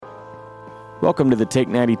Welcome to the Take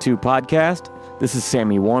 92 podcast. This is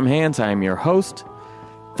Sammy Warmhands. I am your host.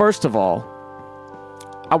 First of all,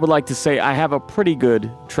 I would like to say I have a pretty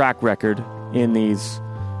good track record in these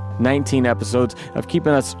 19 episodes of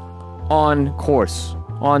keeping us on course,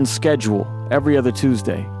 on schedule, every other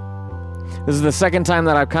Tuesday. This is the second time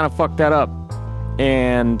that I've kind of fucked that up,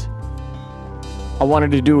 and I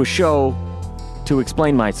wanted to do a show to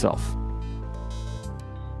explain myself.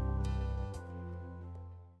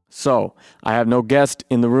 So, I have no guest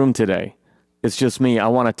in the room today. It's just me. I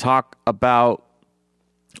want to talk about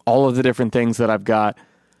all of the different things that I've got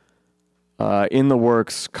in the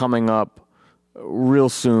works coming up real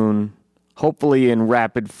soon, hopefully in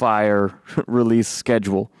rapid fire release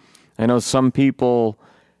schedule. I know some people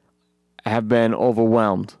have been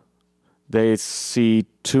overwhelmed. They see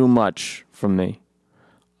too much from me.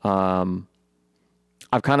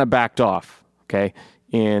 I've kind of backed off, okay?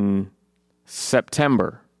 In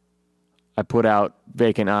September, I put out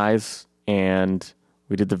Vacant Eyes, and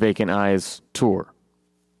we did the Vacant Eyes tour.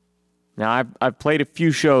 Now, I've played a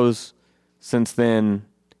few shows since then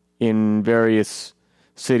in various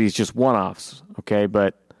cities, just one-offs, okay?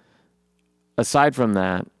 But aside from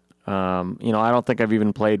that, I don't think I've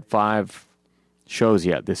even played 5 shows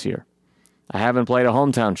yet this year. I haven't played a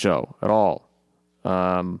hometown show at all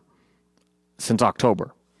since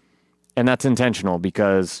October. And that's intentional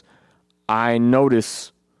because I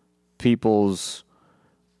notice people's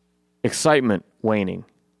excitement waning.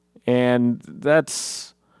 And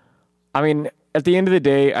that's, at the end of the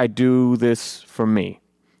day, I do this for me.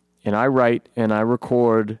 And I write and I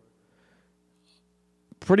record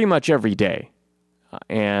pretty much every day.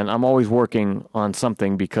 And I'm always working on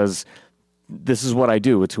something because this is what I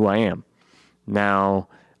do. It's who I am. Now,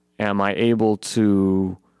 am I able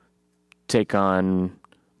to take on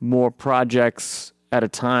more projects at a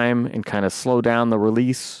time and kind of slow down the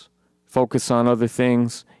release, focus on other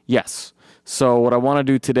things? Yes. So what I want to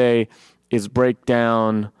do today is break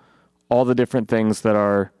down all the different things that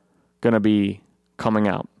are going to be coming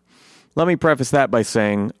out. Let me preface that by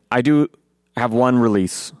saying I do have one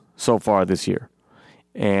release so far this year,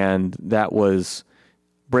 and that was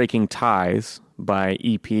Breaking Ties by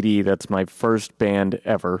EPD. That's my first band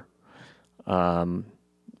ever.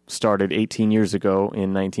 Started 18 years ago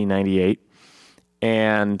in 1998,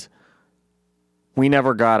 and we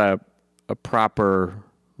never got a proper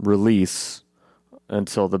release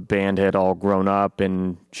until the band had all grown up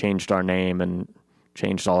and changed our name and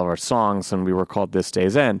changed all of our songs, and we were called This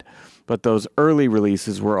Day's End. But those early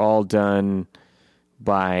releases were all done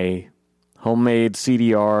by homemade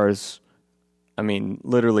CDRs.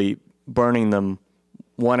 Literally burning them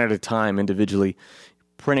one at a time individually,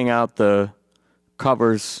 printing out the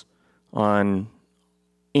covers on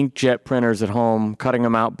inkjet printers at home, cutting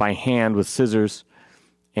them out by hand with scissors,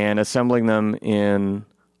 and assembling them in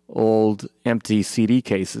old empty CD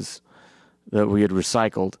cases that we had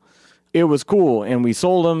recycled. It was cool, and we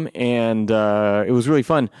sold them, and it was really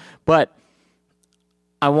fun. But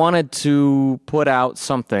I wanted to put out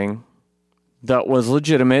something that was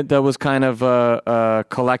legitimate, that was kind of a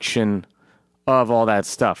collection of all that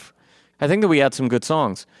stuff. I think that we had some good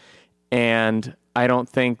songs, and I don't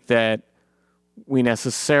think that we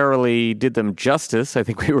necessarily did them justice. I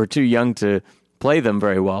think we were too young to play them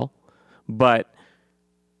very well, but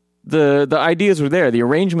the ideas were there. The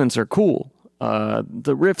arrangements are cool.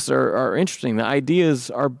 The riffs are interesting. The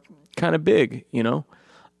ideas are kind of big,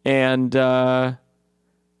 and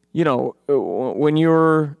when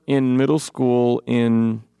you're in middle school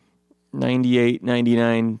in 98,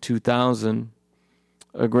 99, 2000,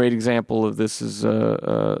 a great example of this is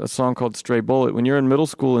a song called Stray Bullet. When you're in middle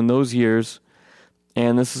school in those years,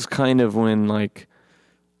 and this is kind of when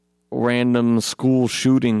random school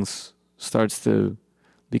shootings starts to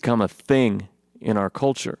become a thing in our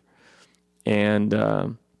culture. And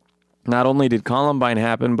not only did Columbine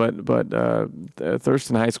happen, but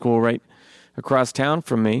Thurston High School right across town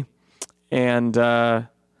from me, and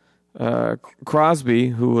Crosby,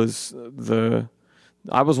 who was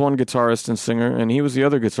I was one guitarist and singer, and he was the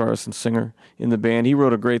other guitarist and singer in the band. He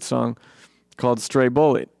wrote a great song called Stray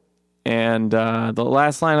Bullet, and the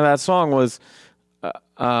last line of that song was,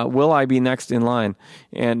 "Will I be next in line?"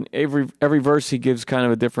 And every verse he gives kind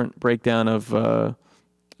of a different breakdown of a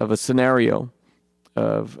scenario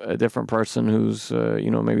of a different person who's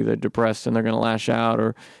maybe they're depressed and they're going to lash out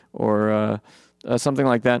or something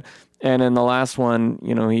like that. And in the last one,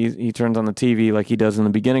 he turns on the TV like he does in the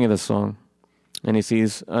beginning of the song, and he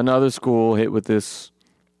sees another school hit with this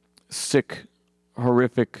sick,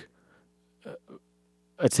 horrific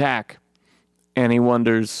attack, and he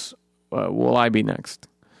wonders, will I be next?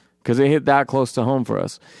 Because it hit that close to home for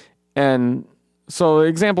us. And so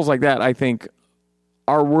examples like that, I think,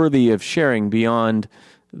 are worthy of sharing beyond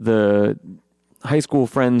the high school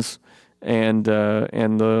friends and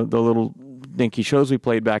the little dinky shows we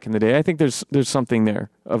played back in the day. I think there's something there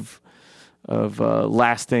of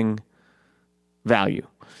lasting value.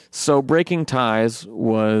 So Breaking Ties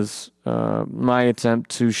was my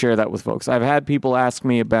attempt to share that with folks. I've had people ask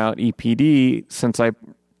me about EPD since I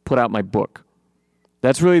put out my book.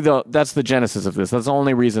 That's really that's the genesis of this. That's the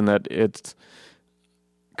only reason that it's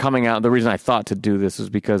coming out. The reason I thought to do this is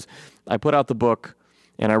because I put out the book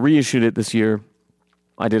and I reissued it this year.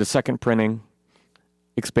 I did a second printing,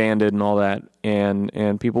 expanded and all that,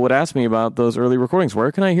 and people would ask me about those early recordings.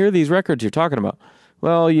 Where can I hear these records you're talking about?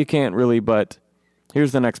 Well, you can't really, but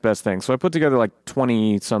here's the next best thing. So I put together like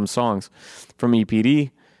 20-some songs from EPD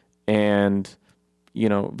and,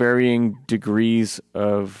 varying degrees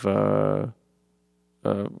of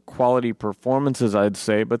quality performances, I'd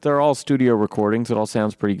say, but they're all studio recordings. It all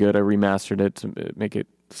sounds pretty good. I remastered it to make it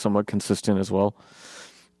somewhat consistent as well.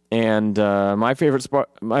 And my favorite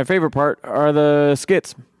part are the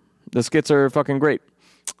skits. The skits are fucking great.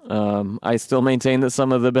 I still maintain that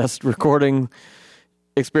some of the best recording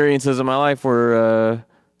experiences of my life were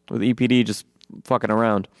with EPD just fucking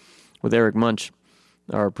around with Eric Munch,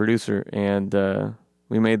 our producer, and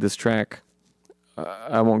we made this track.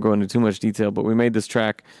 I won't go into too much detail, but we made this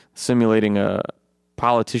track simulating a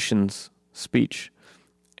politician's speech,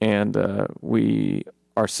 and we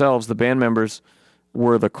ourselves, the band members,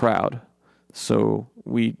 were the crowd. So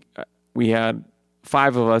we had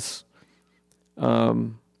 5 of us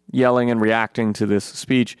yelling and reacting to this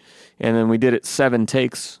speech, and then we did it 7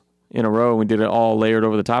 takes in a row. We did it all layered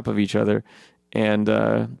over the top of each other and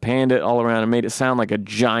panned it all around and made it sound like a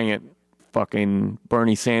giant fucking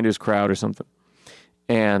Bernie Sanders crowd or something.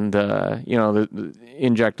 And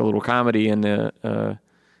inject a little comedy, and it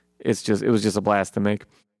was just a blast to make.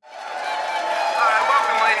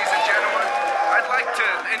 Welcome, ladies and gentlemen. I'd like to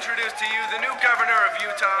introduce to you the new governor of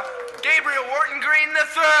Utah, Gabriel Wharton Green III.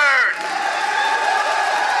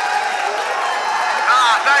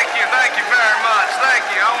 Thank you very much. Thank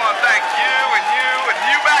you. I want to thank you and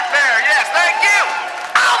you back there. Yes, thank you.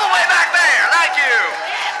 All the way back there. Thank you.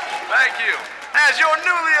 Thank you. As your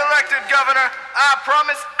newly elected governor, I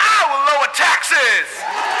promise I will lower taxes.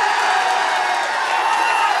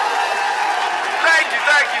 Thank you.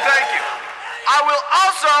 I will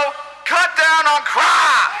also cut down on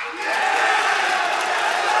crime.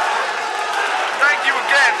 Thank you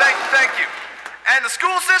again. Thank you. And the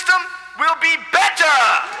school system will be better.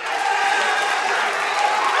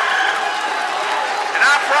 And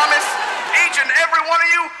I promise each and every one of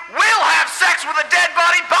you will have sex with a dead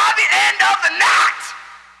body by the end of the night.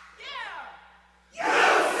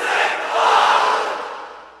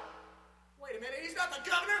 Wait a minute, he's not the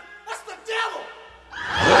governor, that's the devil!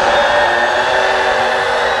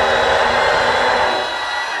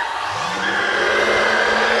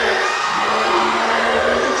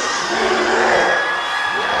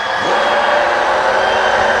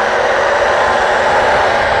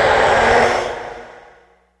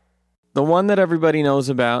 The one that everybody knows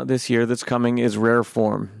about this year that's coming is Rare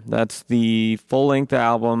Form. That's the full-length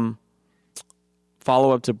album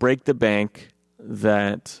follow-up to Break the Bank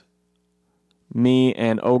that me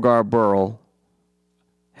and Ogar Burl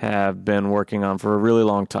have been working on for a really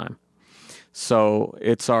long time. So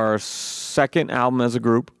it's our second album as a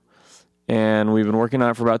group, and we've been working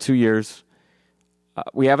on it for about 2 years.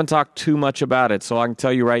 We haven't talked too much about it, so I can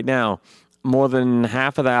tell you right now, more than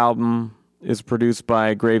half of the album is produced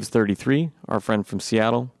by Graves 33, our friend from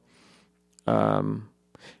Seattle.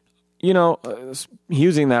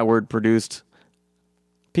 Using that word produced,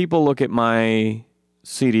 people look at my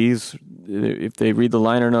CDs, if they read the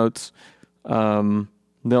liner notes, they'll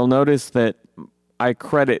notice that I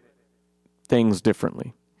credit things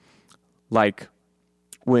differently. Like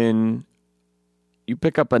when you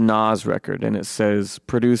pick up a Nas record and it says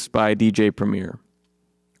produced by DJ Premier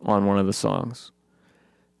on one of the songs.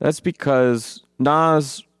 That's because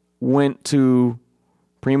Nas went to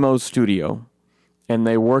Primo's studio and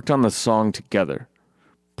they worked on the song together.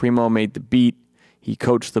 Primo made the beat, he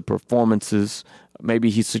coached the performances, maybe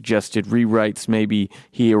he suggested rewrites, maybe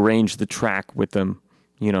he arranged the track with them.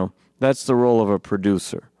 That's the role of a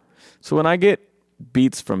producer. So when I get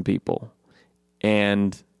beats from people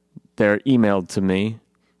and they're emailed to me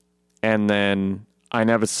and then I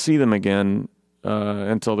never see them again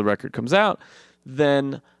until the record comes out,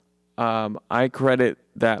 then I credit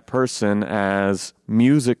that person as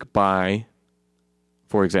music by,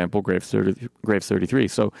 for example, Graves 33.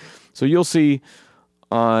 So you'll see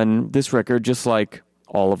on this record, just like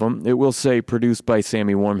all of them. It will say produced by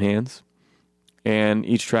Sammy Warmhands, and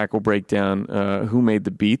each track will break down who made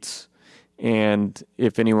the beats and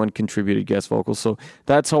if anyone contributed guest vocals. So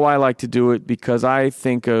that's how I like to do it, because I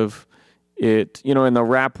think of it, in the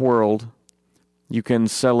rap world, you can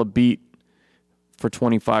sell a beat for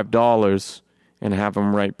 $25 and have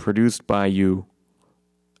them produced by you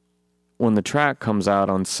when the track comes out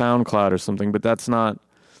on SoundCloud or something, but that's not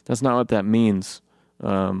what that means.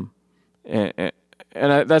 And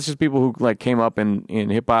that's just people who came up in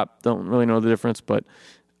hip hop, don't really know the difference, but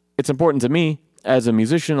it's important to me as a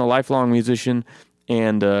musician, a lifelong musician,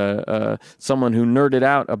 and someone who nerded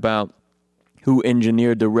out about who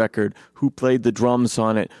engineered the record, who played the drums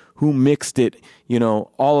on it, who mixed it,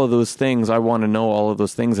 all of those things. I want to know all of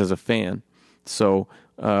those things as a fan. So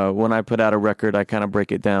when I put out a record, I kind of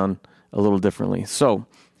break it down a little differently. So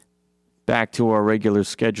back to our regular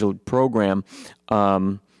scheduled program.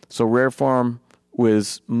 So Rare Farm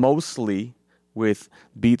was mostly with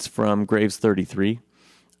beats from Graves 33.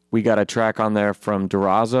 We got a track on there from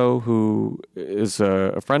Durazo, who is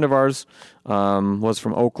a friend of ours, was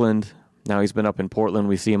from Oakland. Now he's been up in Portland.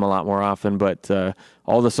 We see him a lot more often, but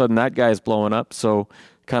all of a sudden that guy's blowing up, so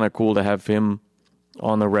kind of cool to have him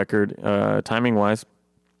on the record, timing-wise.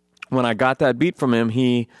 When I got that beat from him,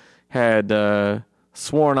 he had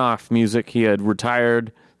sworn off music. He had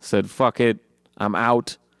retired, said, fuck it, I'm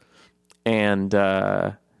out. And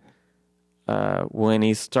when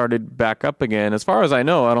he started back up again, as far as I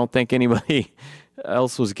know, I don't think anybody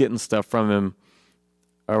else was getting stuff from him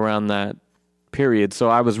around that period. So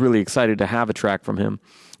I was really excited to have a track from him.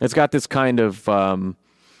 It's got this kind of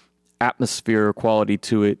atmosphere quality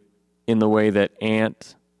to it in the way that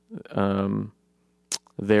Ant,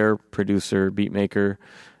 their producer, beatmaker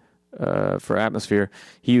for Atmosphere,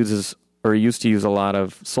 he used to use a lot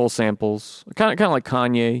of soul samples, kind of like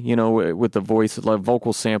Kanye, with the voice, like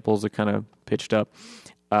vocal samples that kind of pitched up.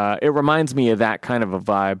 It reminds me of that kind of a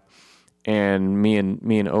vibe. And me and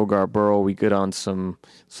Ogar Burrow, we get on some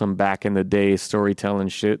back in the day storytelling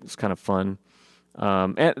shit. It's kind of fun.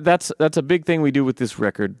 And that's a big thing we do with this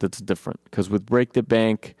record that's different, because with Break the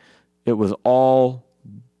Bank, it was all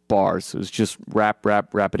bars. It was just rap,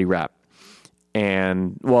 rappity rap.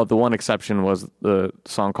 And, well, the one exception was the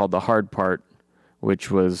song called The Hard Part, which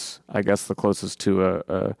was, I guess, the closest to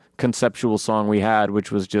a conceptual song we had,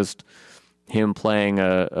 which was just him playing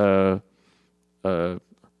a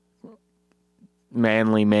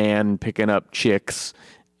manly man picking up chicks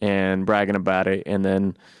and bragging about it, and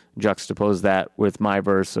then juxtapose that with my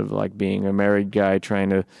verse of being a married guy trying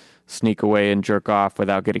to sneak away and jerk off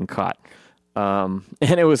without getting caught. And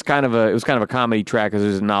it was kind of a comedy track, because it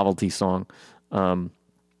was a novelty song. And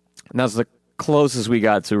that's the closest we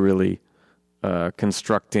got to really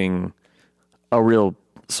constructing a real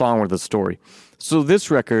song with a story. So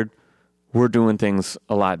this record, we're doing things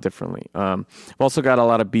a lot differently. We've also got a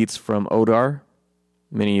lot of beats from Odar.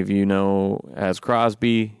 Many of you know as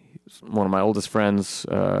Crosby. He's one of my oldest friends.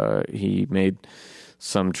 He made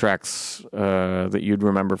some tracks that you'd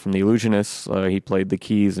remember from The Illusionists. He played the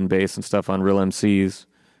keys and bass and stuff on Real MCs.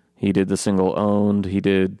 He did the single Owned. He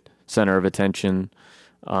did Center of Attention,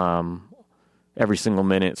 Every Single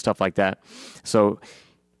Minute, stuff like that. So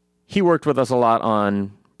he worked with us a lot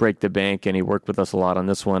on Break the Bank, and he worked with us a lot on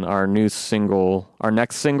this one. Our next single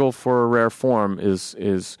for Rare Form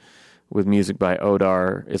is with music by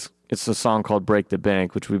Odar. It's a song called Break the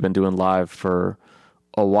Bank, which we've been doing live for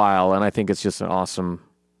a while, and I think it's just an awesome,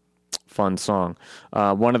 fun song.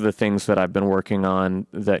 One of the things that I've been working on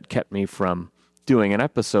that kept me from doing an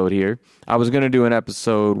episode here, I was going to do an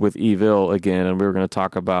episode with Evil again, and we were going to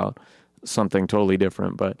talk about something totally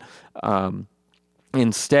different, but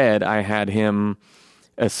instead I had him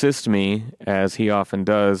assist me, as he often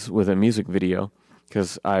does, with a music video,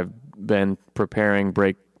 because I've been preparing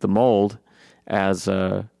Break the Mold as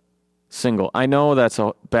a single. I know that's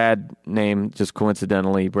a bad name, just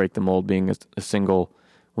coincidentally, Break the Mold being a single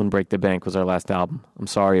when Break the Bank was our last album. I'm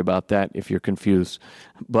sorry about that if you're confused.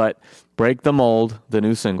 But Break the Mold, the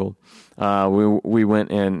new single, we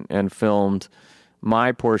went and filmed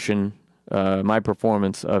my portion, my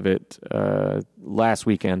performance of it last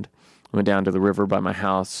weekend. Went down to the river by my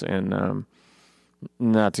house, and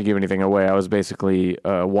not to give anything away, I was basically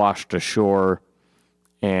washed ashore,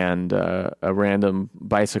 and a random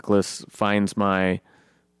bicyclist finds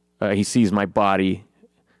he sees my body,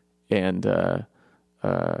 and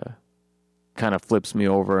kind of flips me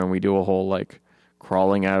over, and we do a whole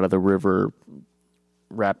crawling out of the river,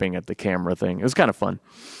 rapping at the camera thing. It was kind of fun.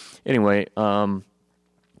 Anyway,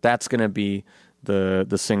 that's gonna be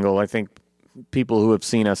the single. I think people who have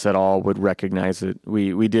seen us at all would recognize it.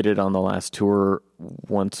 We did it on the last tour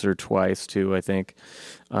once or twice too, I think.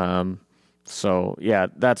 So yeah,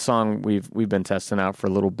 that song we've been testing out for a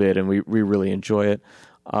little bit, and we really enjoy it.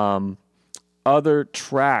 Other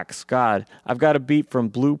tracks, God, I've got a beat from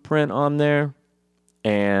Blueprint on there,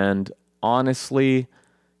 and honestly,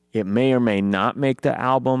 it may or may not make the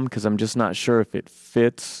album because I'm just not sure if it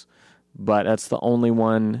fits, but that's the only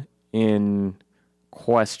one in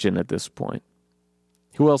question at this point.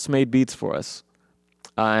 Who else made beats for us?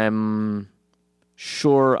 I'm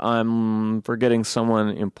sure I'm forgetting someone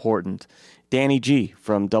important. Danny G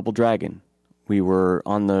from Double Dragon. We were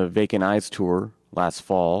on the Vacant Eyes tour last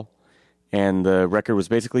fall, and the record was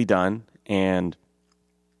basically done, and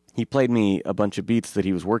he played me a bunch of beats that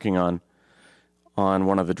he was working on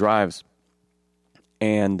one of the drives,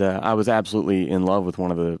 and I was absolutely in love with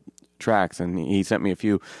one of the tracks, and he sent me a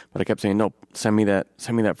few, but I kept saying, no, send me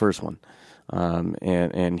that first one,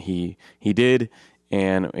 and he did,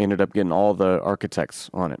 and ended up getting all the Architects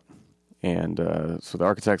on it, and so the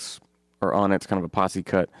Architects are on it. It's kind of a posse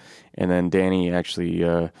cut, and then Danny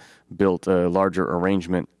actually built a larger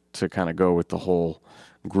arrangement to kind of go with the whole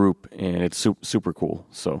group, and it's super cool.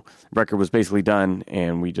 So the record was basically done,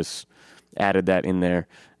 and we just added that in there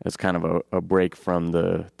as kind of a break from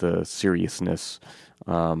the seriousness,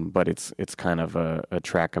 but it's kind of a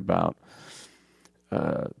track about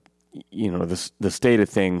the state of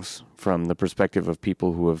things from the perspective of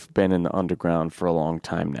people who have been in the underground for a long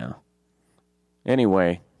time now.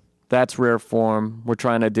 Anyway, that's Rare Form. We're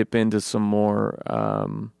trying to dip into some more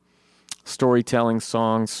storytelling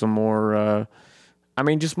songs, some more,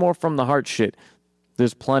 just more from the heart shit.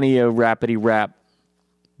 There's plenty of rapidy rap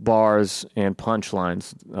bars and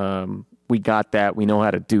punchlines. We got that. We know how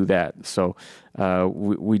to do that. So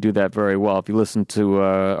we do that very well. If you listen to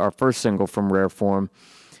our first single from Rare Form,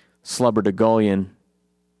 Slubber de Gullion,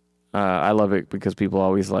 I love it because people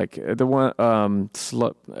always like the one,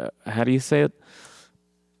 how do you say it?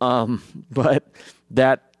 But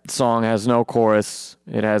that song has no chorus.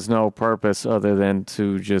 It has no purpose other than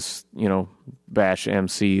to just, bash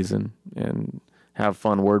MCs and have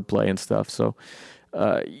fun wordplay and stuff. So,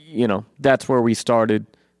 that's where we started.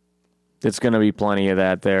 There's going to be plenty of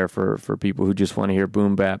that there for people who just want to hear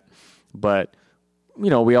boom bap. But,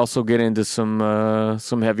 we also get into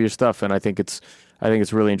some heavier stuff, and I think it's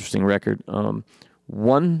a really interesting record.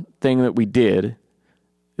 One thing that we did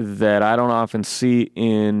that I don't often see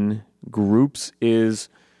in groups is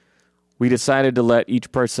we decided to let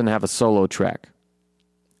each person have a solo track.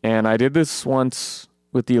 And I did this once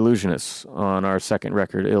with the Illusionists on our second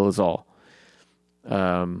record, Ill Is All.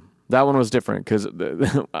 That one was different because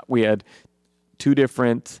we had two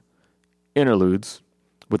different interludes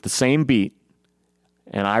with the same beat,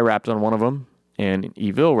 and I rapped on one of them, and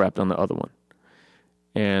Evil rapped on the other one.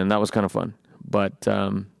 And that was kind of fun. But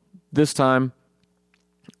this time,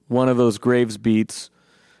 one of those Graves beats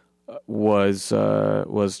was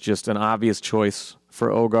just an obvious choice for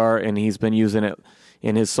Ogar, and he's been using it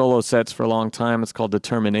in his solo sets for a long time. It's called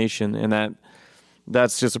Determination, and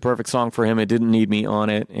that's just a perfect song for him. It didn't need me on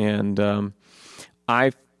it, and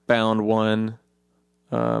I found one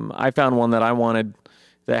that I wanted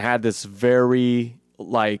that had this very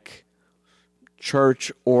like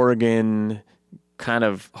church organ kind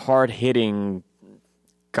of hard-hitting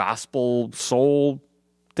gospel soul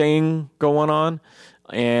thing going on,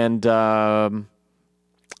 and I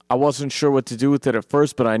wasn't sure what to do with it at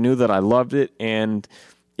first, but I knew that I loved it, and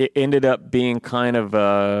it ended up being kind of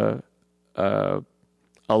a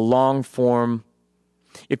long form.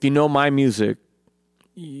 If you know my music,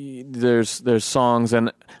 there's songs,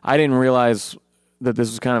 and I didn't realize that this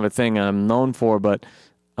was kind of a thing I'm known for, but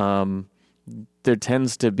there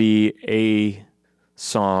tends to be a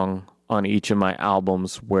song on each of my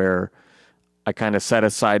albums where I kind of set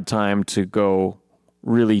aside time to go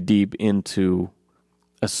really deep into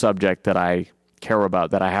a subject that I care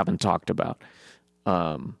about that I haven't talked about.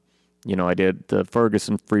 I did the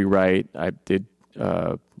Ferguson Free Write. I did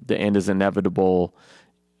The End Is Inevitable.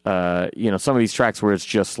 Some of these tracks where it's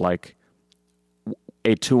just like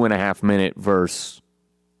a 2.5 minute verse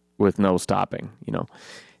with no stopping,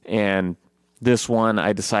 And this one,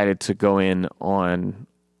 I decided to go in on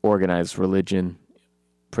organized religion,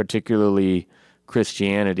 particularly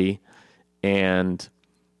Christianity, and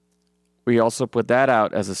we also put that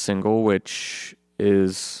out as a single, which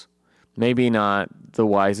is maybe not the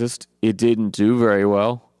wisest. It didn't do very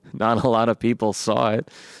well. Not a lot of people saw it.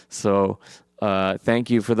 So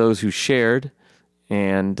thank you for those who shared,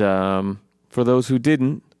 and for those who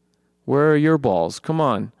didn't, where are your balls? Come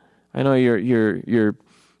on. I know your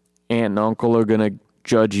aunt and uncle are going to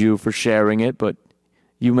judge you for sharing it, but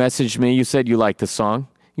you messaged me. You said you liked the song.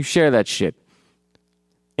 You share that shit.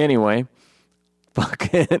 Anyway,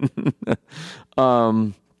 fucking.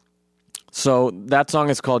 So that song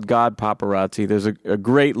is called God Paparazzi. There's a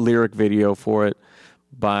great lyric video for it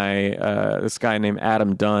by this guy named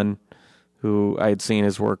Adam Dunn, who I had seen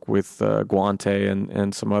his work with Guante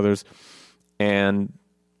and some others. And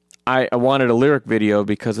I wanted a lyric video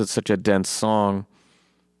because it's such a dense song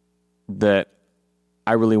that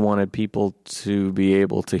I really wanted people to be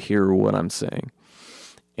able to hear what I'm saying.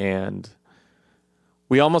 And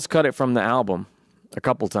we almost cut it from the album a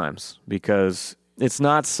couple times because it's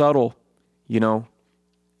not subtle, you know.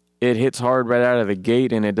 It hits hard right out of the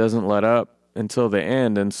gate and it doesn't let up until the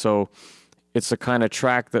end. And so it's the kind of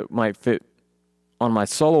track that might fit on my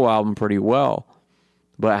solo album pretty well.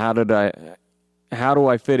 But how do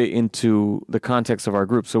I fit it into the context of our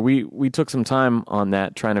group? So we took some time on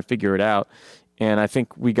that, trying to figure it out. And I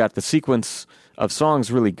think we got the sequence of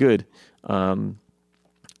songs really good.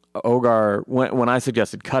 Ogar, when I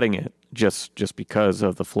suggested cutting it, just because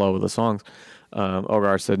of the flow of the songs,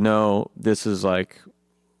 Ogar said, no, this is like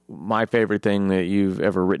my favorite thing that you've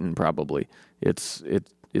ever written, probably. It's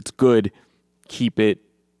good. Keep it.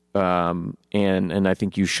 And I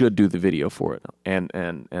think you should do the video for it.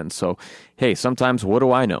 And so, hey, sometimes what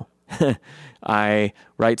do I know? I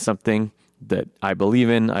write something that I believe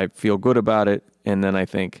in, I feel good about it, and then I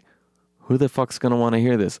think, who the fuck's going to want to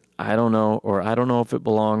hear this? I don't know, or I don't know if it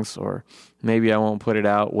belongs, or maybe I won't put it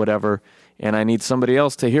out, whatever. And I need somebody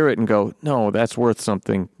else to hear it and go, no, that's worth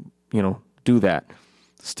something, do that.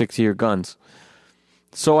 Stick to your guns.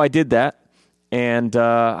 So I did that. And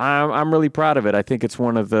I'm really proud of it. I think it's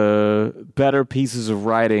one of the better pieces of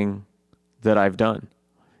writing that I've done.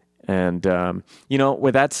 And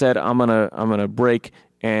with that said, I'm gonna break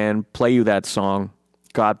and play you that song,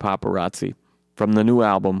 God Paparazzi, from the new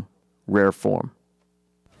album, Rare Form.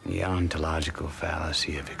 The ontological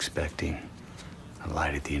fallacy of expecting a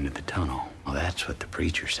light at the end of the tunnel. Well, that's what the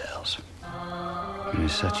preacher sells. And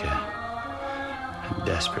there's such a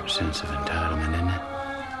desperate sense of entitlement, isn't it?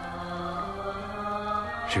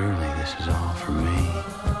 Surely this is all for me.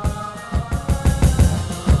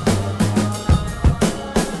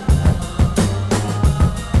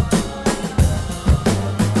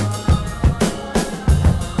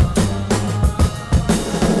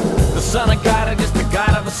 The Son of God and just the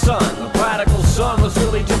God of a son. The prodigal son was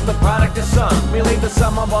really just the product of son. Merely the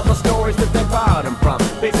sum of all the stories that they borrowed him from.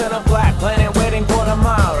 Based on a black planet waiting for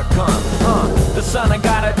tomorrow to come. The Son of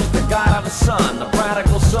God and just the God of a son. The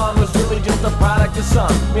prodigal son was really just the product of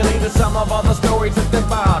son. Merely the sum of all the stories that they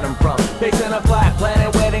borrowed him from. Based on a black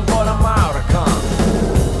planet waiting for tomorrow to come.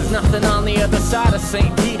 There's nothing on the other side of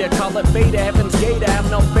St. Peter. Call it beta, heaven's gate. I have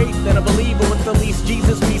no faith in a believer with the least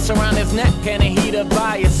Jesus piece around his neck and a heater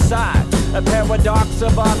by his side. A paradox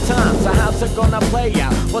of our time. So how's it gonna play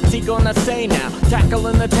out? What's he gonna say now?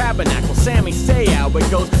 Tackling the tabernacle, Sammy say how it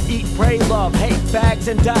goes. Eat, pray, love, hate, bags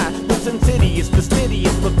and die. Listen, insidious,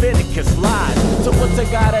 fastidious, Leviticus lies. So what's I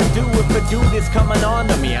gotta do if a dude is coming on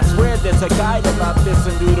to me? I swear there's a guide about this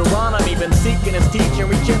in Deuteronomy. Been seeking his teaching,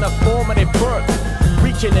 reaching a formative birth.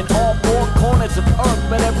 Reaching in all four corners of earth.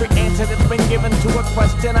 But every answer that's been given to a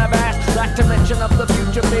question I've asked, not to mention of the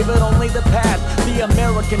future, favored only the past. The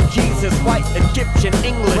American Jesus, white, Egyptian,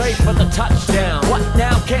 English. Pray for the touchdown. What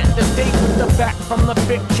now? Can't distinguish the fact from the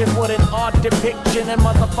fiction? What an odd depiction. And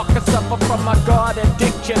motherfuckers suffer from a God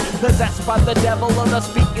addiction. Possessed by the devil or the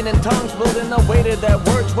speaking in tongues. Building the weight of their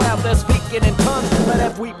words while they're speaking in tongues. But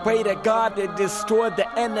if we pray to God to destroy the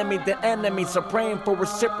enemies are praying for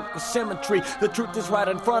reciprocal symmetry. The truth is right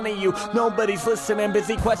in front of you. Nobody's listening,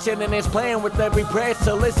 busy questioning is playing with every prayer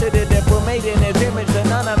solicited. If we're made in his image, then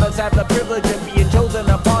none of us have the privilege of being chosen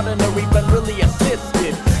apart and or even really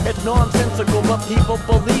assisted. It's nonsensical, but people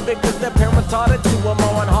believe it because their parents taught it to them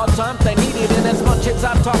or in hard times they need it. And as much as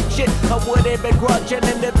I talk shit, I wouldn't begrudge an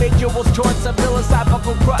individual's choice of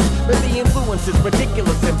philosophical crush. But the influence is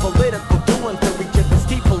ridiculous and political doing to reach at the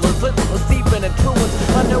steeple is limitless, even in truants.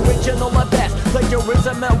 Unoriginal at best,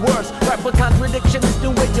 plagiarism at worst. Right with contradiction, this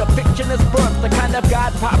new age of fiction is birth. The kind of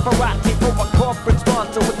God paparazzi for a corporate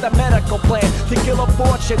sponsor with a medical plan to kill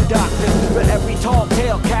abortion doctors. But every tall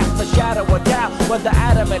tale casts a shadow of doubt. Whether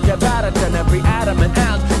adamant about it, and every adamant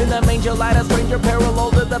ounce. In the manger light, a stranger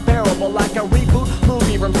parallel to the parable. Like a reboot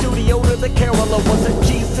movie from studio to the caroler. Was it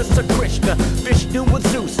Jesus or Krishna? Vishnu or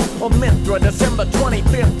Zeus or Mithra? December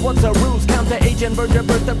 25th was a ruse. Counter-agent virgin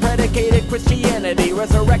birth of predicated Christianity.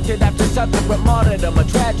 Resurrected resurrected after subsequent martyrdom, a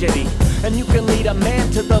tragedy. And you can lead a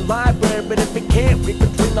man to the library, but if he can't read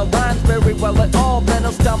between the lines very well at all, then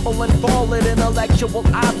he'll stumble and fall at intellectual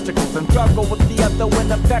obstacles and struggle with the other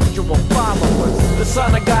ineffectual followers. The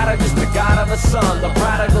Son of God, or just the God of the Son. The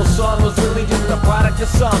prodigal son was really just a product of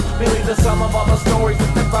some, merely the sum of all the stories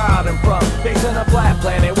that they borrowed him from. Based on a flat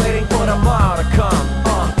planet, waiting for tomorrow to come.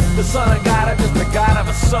 The Son of God, or just the God of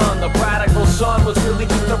a son. The prodigal son was really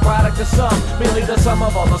just a product of some, merely the sum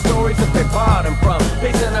of all the stories that they borrowed him from.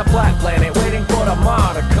 Based on a flat planet, waiting for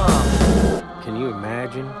tomorrow to come. Can you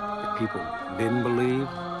imagine if people didn't believe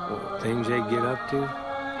what things they'd get up to?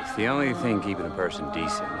 If the only thing keeping a person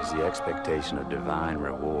decent is the expectation of divine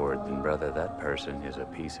reward, then, brother, that person is a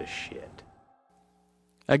piece of shit.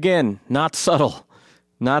 Again, not subtle.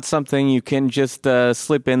 Not something you can just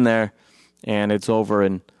slip in there and it's over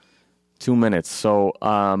in 2 minutes. So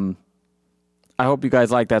I hope you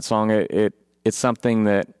guys like that song. It's something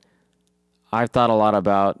that I've thought a lot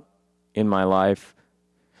about in my life.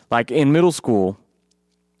 Like in middle school,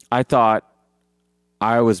 I thought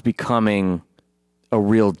I was becoming a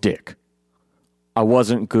real dick. I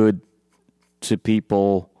wasn't good to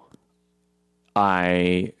people.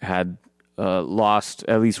 I had lost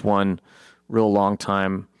at least one real long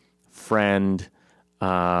time friend.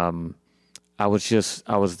 I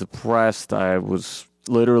was depressed. I was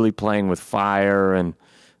literally playing with fire and,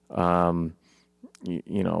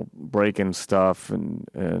 breaking stuff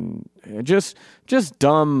and just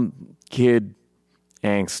dumb kid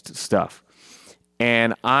angst stuff.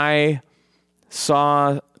 And I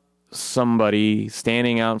saw somebody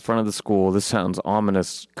standing out in front of the school. This sounds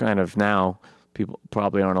ominous kind of now. People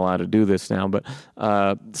probably aren't allowed to do this now, but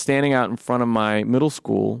standing out in front of my middle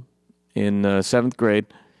school in 7th grade,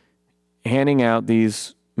 handing out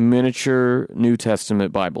these miniature New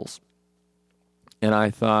Testament Bibles. And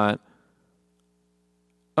I thought,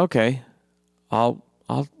 okay, I'll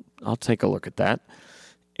take a look at that.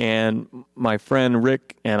 And my friend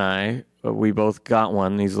Rick and I, we both got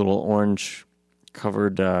one, these little orange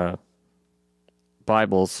covered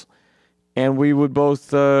Bibles, and we would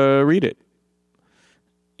both read it.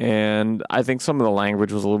 And I think some of the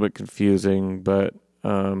language was a little bit confusing, but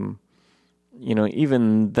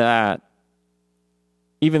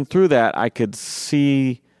even through that, I could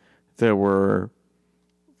see there were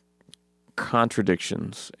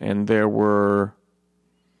contradictions and there were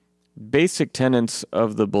basic tenets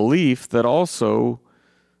of the belief that also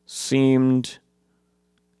seemed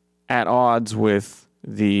at odds with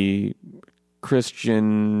the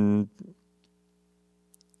Christian,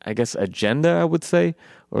 I guess, agenda, I would say,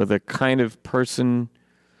 or the kind of person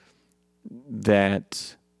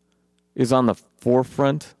that is on the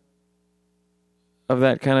forefront of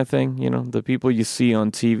that kind of thing. You know, the people you see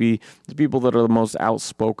on TV, the people that are the most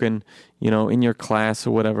outspoken, in your class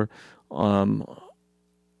or whatever,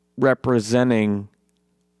 representing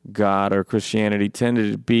God or Christianity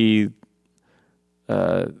tended to be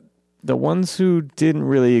the ones who didn't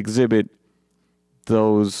really exhibit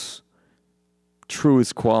those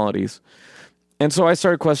truest qualities. And so I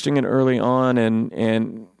started questioning it early on,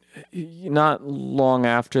 and not long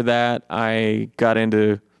after that, I got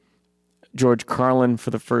into George Carlin for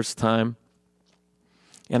the first time.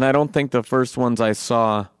 And I don't think the first ones I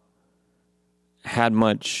saw had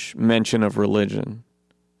much mention of religion.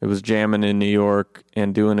 It was Jamming in New York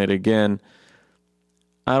and Doing It Again.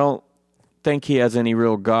 I don't think he has any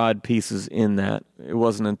real God pieces in that. It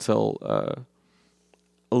wasn't until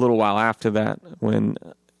a little while after that when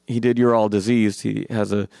he did You're All Diseased. He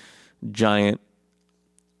has a giant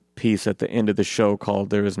piece at the end of the show called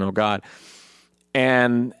There Is No God.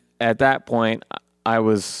 And at that point, I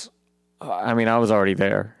was already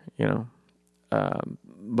there,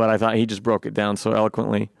 but I thought he just broke it down so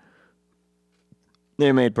eloquently.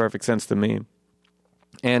 It made perfect sense to me.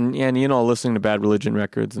 And listening to Bad Religion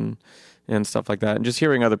records and stuff like that, and just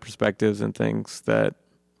hearing other perspectives and things that,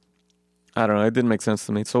 I don't know, it didn't make sense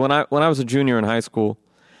to me. So when I was a junior in high school,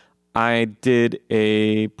 I did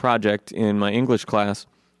a project in my English class.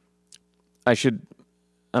 I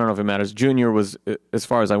don't know if it matters. Junior was, as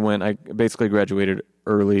far as I went, I basically graduated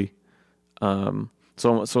early. So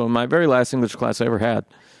in my very last English class I ever had,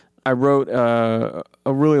 I wrote a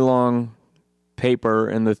really long paper,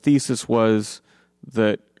 and the thesis was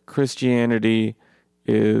that Christianity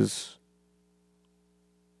is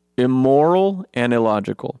immoral and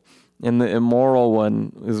illogical. And the immoral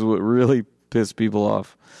one is what really pissed people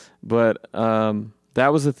off. But that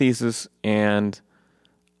was the thesis, and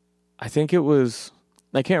I think it was,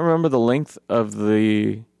 I can't remember the length of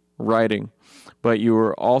the writing, but you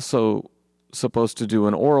were also supposed to do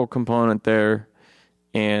an oral component there,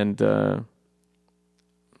 and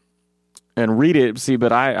and read it. See,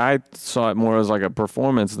 but I saw it more as like a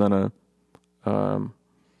performance than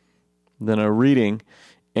a reading.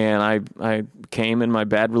 And I came in my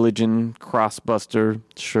Bad Religion Crossbuster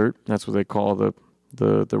shirt. That's what they call the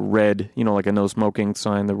red, like a no smoking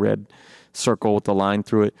sign, the red circle with the line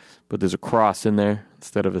through it. But there's a cross in there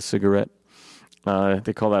instead of a cigarette.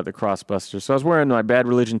 They call that the Crossbuster. So I was wearing my Bad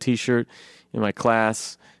Religion T-shirt in my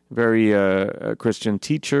class. Very Christian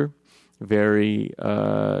teacher. Very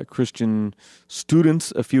Christian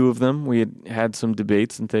students, a few of them. We had some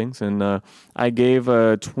debates and things. And I gave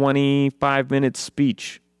a 25-minute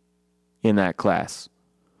speech in that class.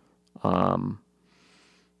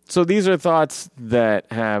 So these are thoughts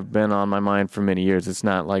that have been on my mind for many years. It's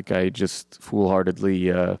not like I just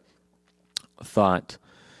foolhardily thought,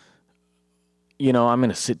 I'm going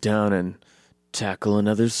to sit down and tackle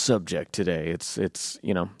another subject today. It's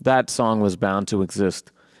that song was bound to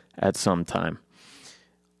exist at some time.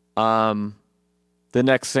 The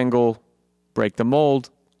next single, Break the Mold,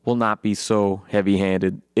 will not be so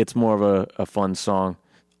heavy-handed. It's more of a fun song.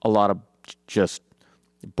 A lot of just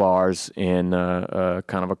bars in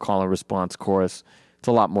kind of a call and response chorus. It's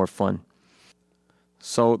a lot more fun.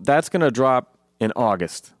 So that's going to drop in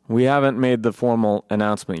August. We haven't made the formal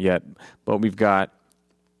announcement yet, but we've got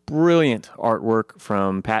brilliant artwork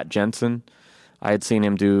from Pat Jensen. I had seen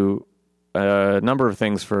him do a number of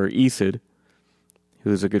things for ESID,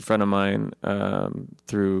 who's a good friend of mine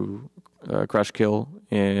through Crush Kill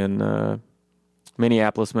in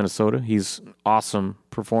Minneapolis, Minnesota. He's an awesome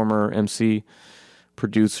performer, MC,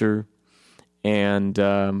 producer, and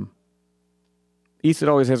ESID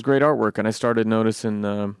always has great artwork, and I started noticing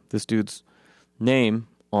this dude's name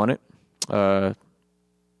on it.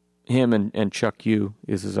 Him and Chuck U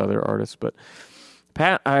is his other artist, but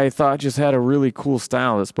Pat, I thought, just had a really cool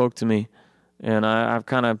style that spoke to me, and I've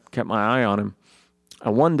kind of kept my eye on him.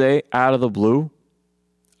 And one day, out of the blue,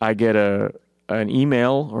 I get an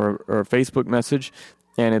email or a Facebook message,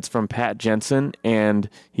 and it's from Pat Jensen, and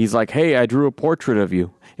he's like, "Hey, I drew a portrait of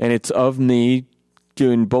you," and it's of me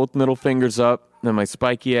doing both middle fingers up and my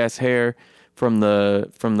spiky ass hair from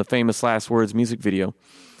the famous Last Words music video.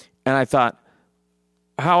 And I thought,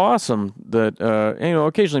 how awesome that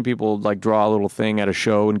occasionally people like draw a little thing at a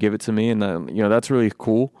show and give it to me, and that's really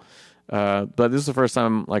cool. But this is the first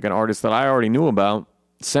time like an artist that I already knew about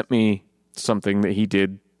sent me something that he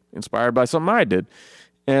did inspired by something I did.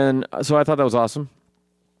 And so I thought that was awesome.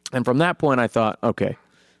 And from that point I thought, okay,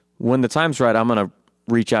 when the time's right, I'm going to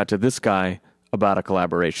reach out to this guy about a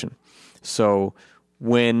collaboration. So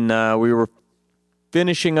when we were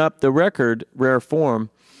finishing up the record, Rare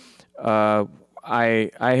Form, I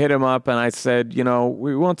hit him up and I said,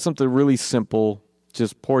 we want something really simple,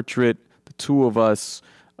 just portrait, the two of us,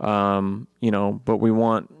 but we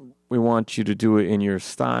want you to do it in your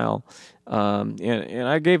style. And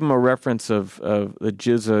I gave him a reference of the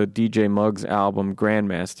Jizza DJ Muggs album,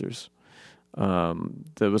 Grandmasters.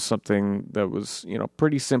 That was something that was,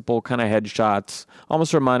 pretty simple, kind of headshots,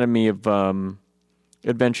 almost reminded me of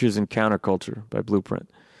Adventures in Counterculture by Blueprint,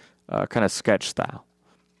 kind of sketch style.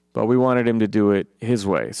 But we wanted him to do it his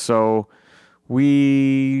way. So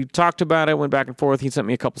we talked about it, went back and forth. He sent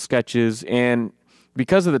me a couple sketches. And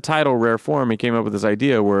because of the title, Rare Form, he came up with this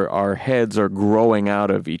idea where our heads are growing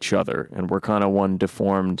out of each other. And we're kind of one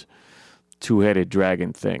deformed, two-headed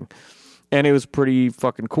dragon thing. And it was pretty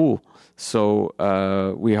fucking cool.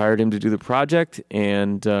 So we hired him to do the project.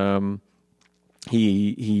 And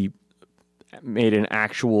he made an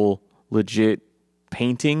actual legit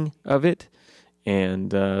painting of it. And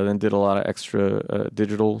then did a lot of extra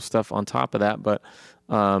digital stuff on top of that. But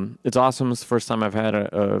it's awesome. It's the first time I've had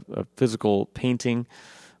a physical painting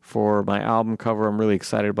for my album cover. I'm really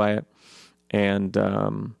excited by it. And I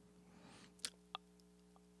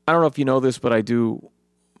don't know if you know this, but I do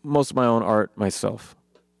most of my own art myself.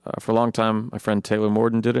 For a long time, my friend Taylor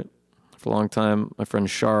Morden did it. For a long time, my friend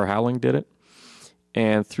Shar Howling did it.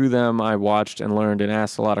 And through them, I watched and learned and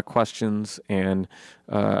asked a lot of questions, and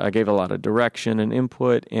I gave a lot of direction and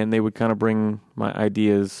input, and they would kind of bring my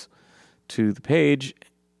ideas to the page.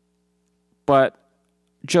 But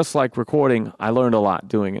just like recording, I learned a lot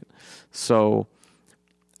doing it. So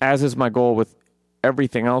as is my goal with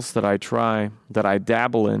everything else that I try, that I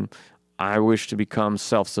dabble in, I wish to become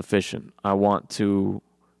self-sufficient. I want to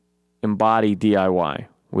embody DIY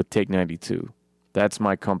with Take 92. That's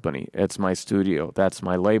my company. It's my studio. That's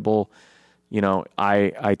my label.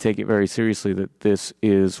 I take it very seriously that this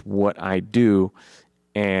is what I do.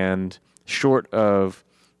 And short of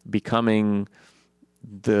becoming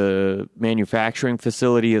the manufacturing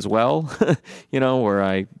facility as well, where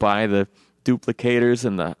I buy the duplicators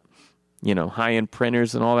and the high-end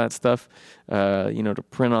printers and all that stuff, to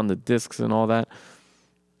print on the discs and all that.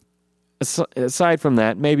 Aside from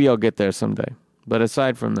that, maybe I'll get there someday. But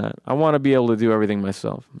aside from that, I want to be able to do everything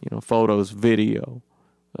myself. Photos, video,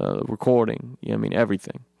 recording,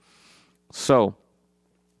 everything. So,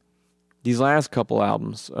 these last couple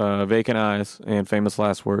albums, Vacant Eyes and Famous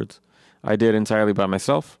Last Words, I did entirely by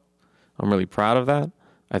myself. I'm really proud of that.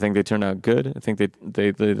 I think they turned out good. I think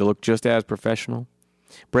they look just as professional.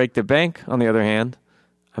 Break the Bank, on the other hand,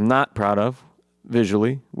 I'm not proud of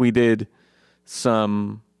visually. We did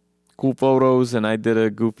some cool photos, and I did a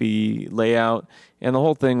goofy layout, and the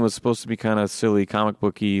whole thing was supposed to be kind of silly, comic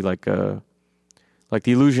booky, like the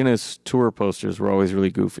Illusionist tour posters were always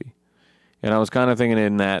really goofy. And I was kind of thinking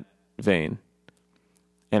in that vein.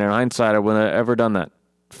 And in hindsight, I wouldn't have ever done that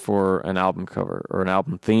for an album cover or an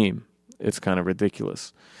album theme. It's kind of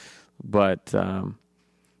ridiculous. But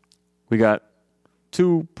we got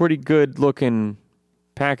two pretty good looking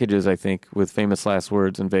packages, I think, with Famous Last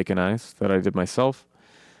Words and Vacant Eyes that I did myself.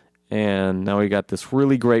 And now we got this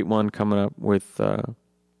really great one coming up with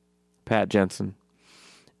Pat Jensen.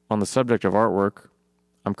 On the subject of artwork,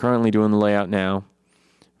 I'm currently doing the layout now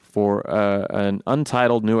for an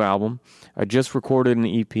untitled new album. I just recorded an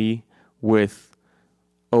EP with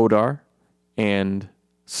Odar and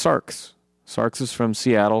Sarks. Sarks is from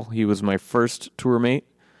Seattle. He was my first tour mate.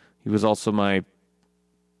 He was also my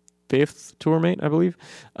 5th tour mate, I believe.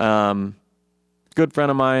 Good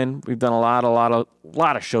friend of mine. We've done a lot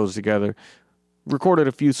of shows together. Recorded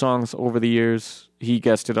a few songs over the years. He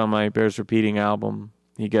guested on my Bears Repeating album.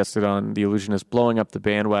 He guested on The Illusionist Blowing Up the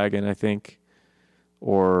Bandwagon, I think,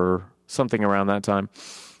 or something around that time.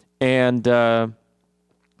 And,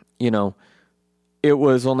 it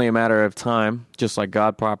was only a matter of time, just like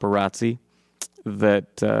God Paparazzi,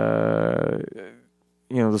 that, the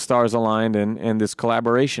stars aligned and this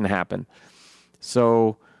collaboration happened.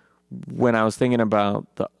 So when I was thinking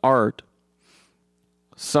about the art,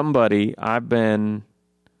 somebody I've been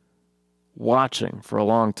watching for a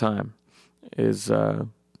long time is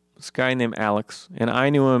this guy named Alex, and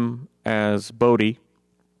I knew him as Bodie,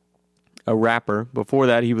 a rapper. Before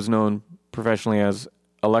that, he was known professionally as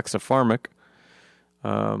Alexa Pharmac,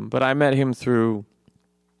 but I met him through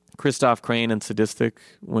Christoph Crane and Sadistic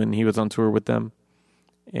when he was on tour with them,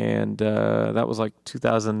 and that was like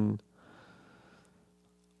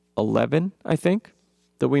 2011, I think,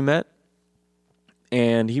 that we met.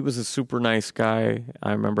 And he was a super nice guy.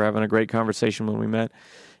 I remember having a great conversation when we met.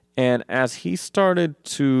 And as he started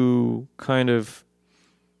to kind of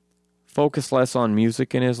focus less on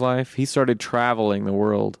music in his life, he started traveling the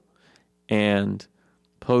world and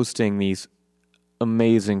posting these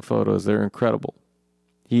amazing photos. They're incredible.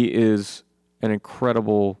 He is an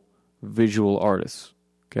incredible visual artist.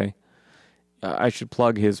 Okay, I should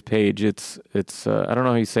plug his page. It's I don't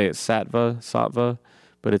know how you say it, Sattva,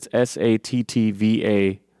 but it's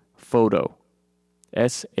SATTVA photo.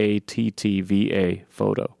 SATTVA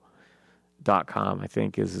photo.com, I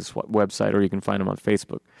think, is his website, or you can find him on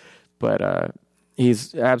Facebook. But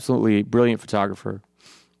he's absolutely brilliant photographer,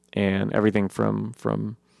 and everything from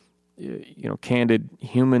candid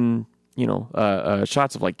human,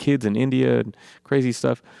 shots of like kids in India and crazy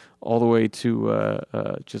stuff, all the way to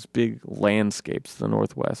just big landscapes of the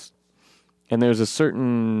Northwest. And there's a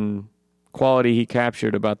certain quality he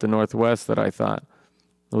captured about the Northwest that I thought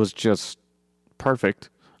was just perfect.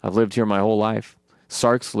 I've lived here my whole life.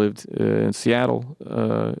 Sarks lived in Seattle,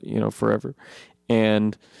 forever.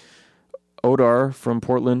 And Odar from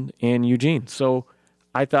Portland and Eugene. So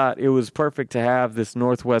I thought it was perfect to have this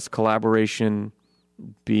Northwest collaboration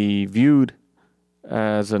be viewed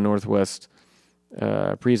as a Northwest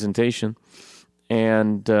presentation.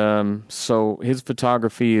 And so his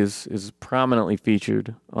photography is prominently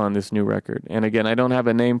featured on this new record. And again, I don't have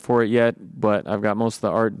a name for it yet, but I've got most of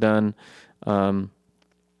the art done.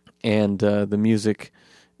 And the music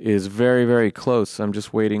is very, very close. I'm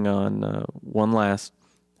just waiting on one last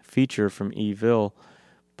feature from Evil.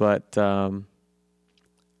 But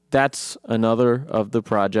that's another of the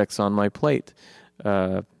projects on my plate.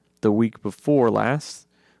 The week before last,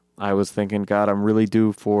 I was thinking, God, I'm really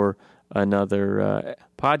due for another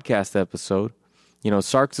podcast episode.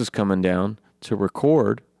 Sarks is coming down to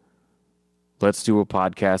record. Let's do a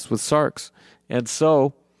podcast with Sarks. And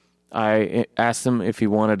so I asked him if he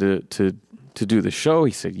wanted to do the show.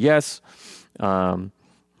 He said yes.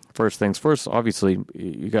 First things first, obviously,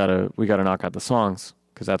 we gotta knock out the songs,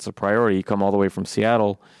 because that's a priority. You come all the way from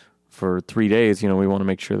Seattle for 3 days. We want to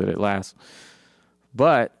make sure that it lasts.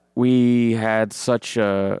 But we had such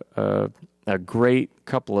a great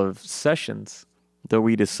couple of sessions that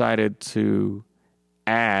we decided to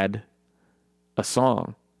add a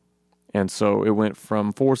song. And so it went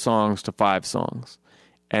from 4 songs to 5 songs.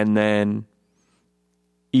 And then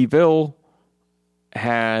Evil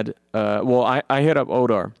had, I hit up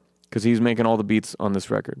Odar because he's making all the beats on this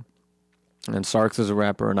record. And Sarks is a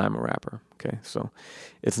rapper and I'm a rapper. Okay, so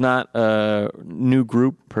it's not a new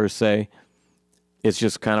group per se. It's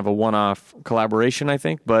just kind of a one-off collaboration, I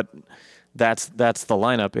think. But that's the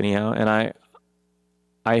lineup anyhow. And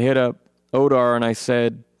I hit up Odar and I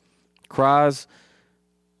said, Kraz,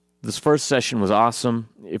 this first session was awesome.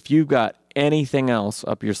 If you got anything else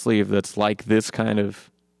up your sleeve that's like this kind of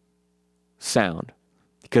sound,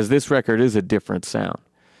 because this record is a different sound.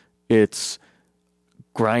 It's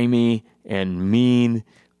grimy and mean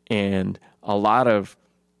and a lot of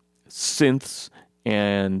synths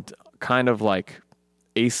and kind of like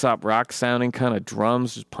Aesop Rock sounding kind of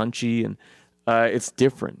drums, just punchy, and it's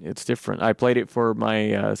different. It's different. I played it for my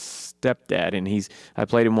stepdad, and I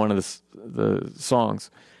played him one of the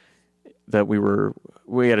songs that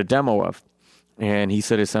we had a demo of, and he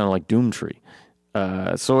said it sounded like Doomtree.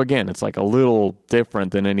 So again, it's like a little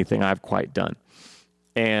different than anything I've quite done.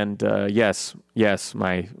 And yes,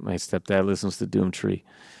 my stepdad listens to Doomtree.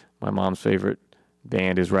 My mom's favorite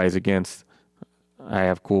band is Rise Against. I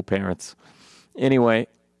have cool parents. Anyway,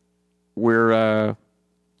 we're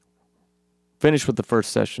finished with the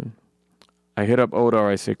first session. I hit up Odar.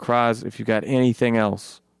 I say, Kraz, if you got anything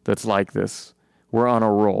else that's like this, we're on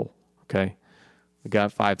a roll. Okay, we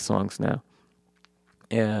got 5 songs now.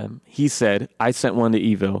 And he said, I sent one to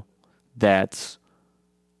Evil that's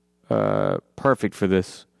perfect for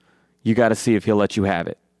this. You got to see if he'll let you have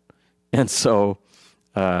it. And so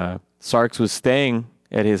Sarks was staying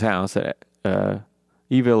at his house.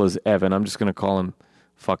 Evil is Evan. I'm just going to call him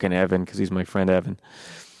fucking Evan because he's my friend Evan.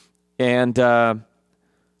 And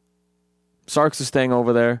Sarks is staying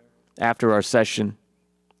over there after our session.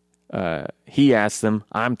 He asked them.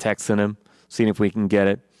 I'm texting him, seeing if we can get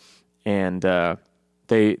it. And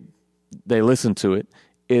they listened to it.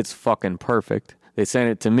 It's fucking perfect. They sent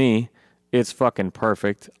it to me. It's fucking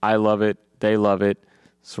perfect. I love it. They love it.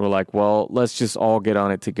 So we're like, well, let's just all get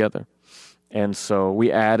on it together. And so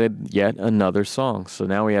we added yet another song. So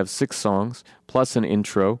now we have 6 songs plus an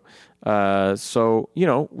intro. So,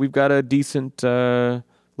 we've got a decent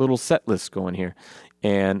little set list going here.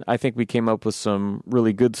 And I think we came up with some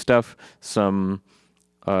really good stuff. Some,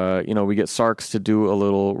 we get Sarks to do a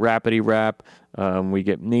little rappity rap. We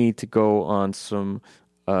get me to go on some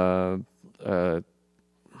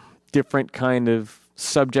different kind of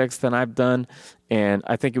subjects than I've done. And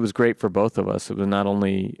I think it was great for both of us. It was not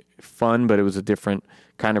only fun, but it was a different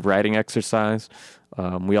kind of writing exercise.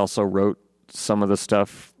 We also wrote some of the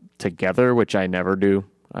stuff together, which I never do.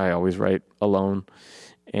 I always write alone.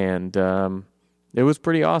 And it was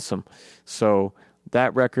pretty awesome. So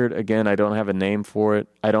that record, again, I don't have a name for it.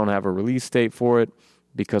 I don't have a release date for it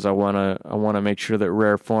because I wanna make sure that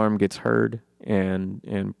Rare Form gets heard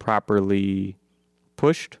and properly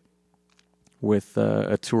pushed with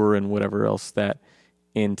a tour and whatever else that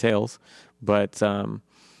entails. But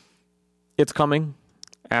it's coming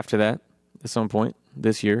after that at some point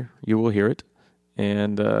this year. You will hear it.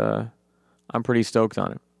 And I'm pretty stoked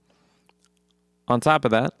on it. On top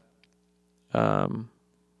of that, a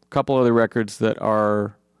couple other records that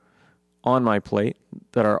are on my plate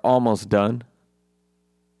that are almost done.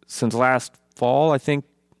 Since last fall, I think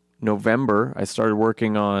November, I started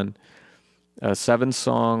working on a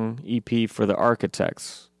 7-song EP for the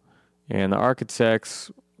Architects. And the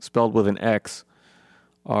Architects, spelled with an X,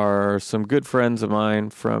 are some good friends of mine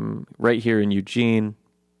from right here in Eugene.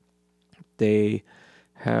 They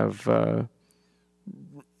have,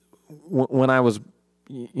 when I was,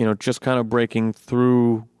 just kind of breaking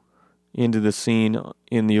through into the scene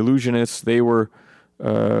in the Illusionists,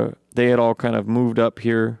 they had all kind of moved up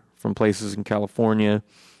here from places in California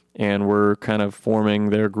and were kind of forming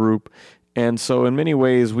their group. And so in many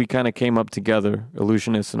ways, we kind of came up together,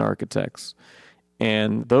 Illusionists and Architects.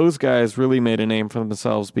 And those guys really made a name for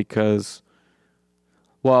themselves because,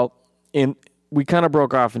 we kind of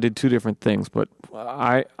broke off and did 2 different things, but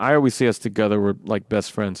I always see us together. We're like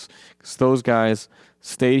best friends. Because those guys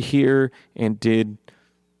stayed here and did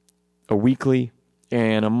a weekly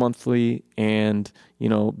and a monthly and,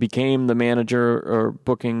 became the manager or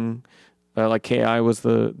booking, like KI was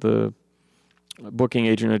the booking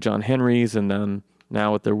agent at John Henry's, and then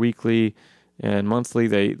now with their weekly and monthly,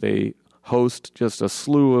 they host just a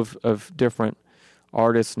slew of different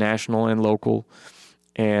artists, national and local.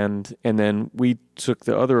 And then we took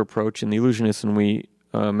the other approach in the Illusionists, and we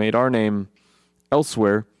made our name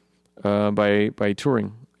elsewhere by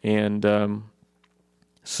touring. And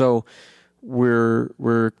so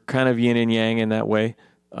we're kind of yin and yang in that way.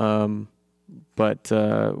 But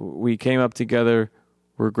we came up together.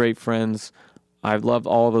 We're great friends. I've loved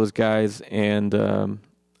all those guys, and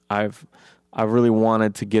I've really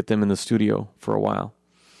wanted to get them in the studio for a while.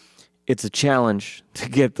 It's a challenge to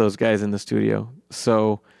get those guys in the studio.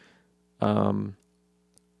 So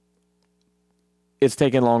it's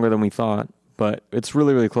taken longer than we thought, but it's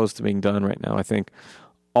really, really close to being done right now. I think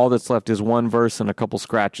all that's left is one verse and a couple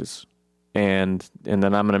scratches, and then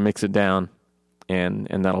I'm going to mix it down, and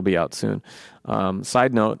that'll be out soon.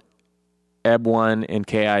 Side note, Ebb One and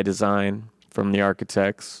KI Design from the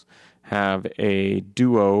Architects have a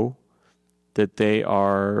duo that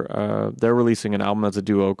they're releasing an album as a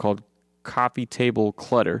duo called Coffee Table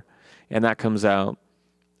Clutter, and that comes out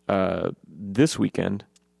this weekend.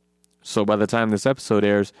 So by the time this episode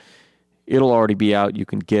airs, it'll already be out. You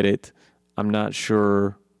can get it. I'm not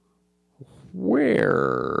sure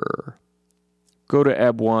where. Go to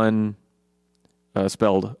Ebb One,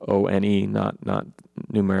 spelled O-N-E, not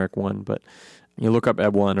numeric one, but you look up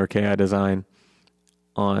Ebb One or KI Design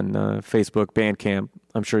on Facebook, Bandcamp.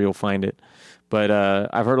 I'm sure you'll find it. But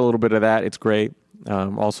I've heard a little bit of that. It's great.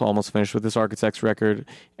 Also almost finished with this Architects record.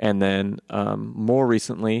 And then more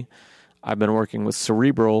recently, I've been working with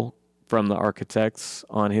Cerebral from the Architects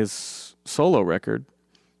on his solo record.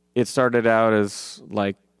 It started out as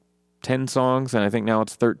like 10 songs, and I think now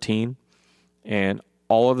it's 13. And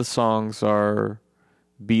all of the songs are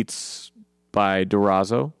beats by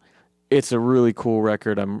Durazo. It's a really cool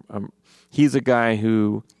record. He's a guy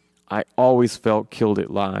who I always felt killed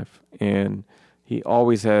it live, and he's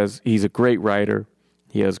a great writer.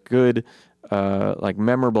 He has good,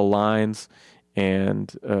 memorable lines,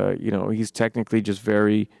 and, he's technically just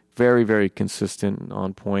very, very, very consistent and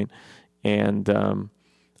on point. And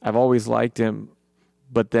I've always liked him,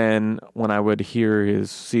 but then when I would hear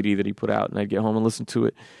his CD that he put out and I'd get home and listen to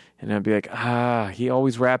it, and I'd be like, he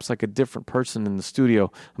always raps like a different person in the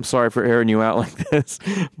studio. I'm sorry for airing you out like this,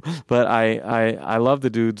 but I love the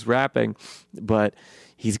dude's rapping, but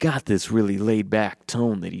he's got this really laid back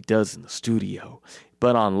tone that he does in the studio.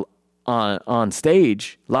 But on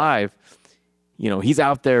stage, live, he's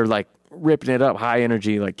out there like ripping it up, high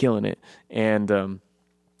energy, like killing it. And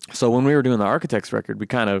so when we were doing the Architects record, we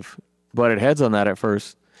kind of butted heads on that at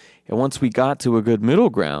first. And once we got to a good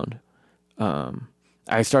middle ground,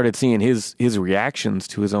 I started seeing his reactions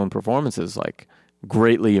to his own performances like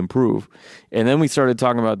greatly improve. And then we started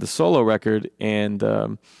talking about the solo record,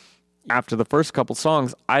 and after the first couple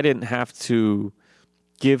songs, I didn't have to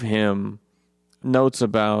give him notes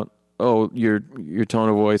about your tone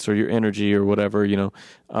of voice or your energy or whatever.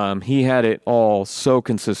 He had it all so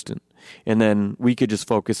consistent, and then we could just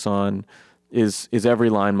focus on is every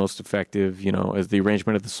line most effective, is the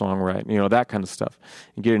arrangement of the song right, that kind of stuff,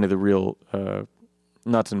 and get into the real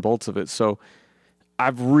nuts and bolts of it. So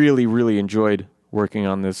I've really, really enjoyed working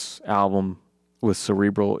on this album with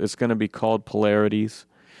Cerebral. It's going to be called Polarities,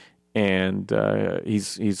 and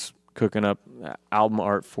he's cooking up album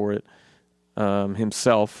art for it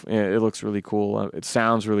himself. It looks really cool. It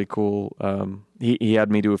sounds really cool. He had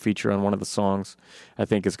me do a feature on one of the songs. I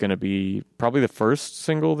think it's going to be probably the first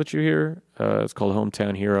single that you hear. It's called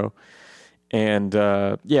Hometown Hero. And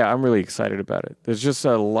I'm really excited about it. There's just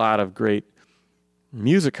a lot of great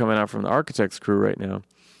music coming out from the Architects crew right now.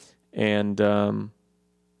 And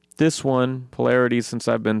this one, Polarity, since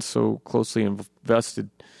I've been so closely invested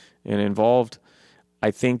and involved,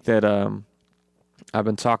 I think that I've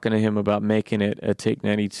been talking to him about making it a Take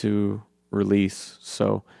 92 release.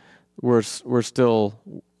 So we're still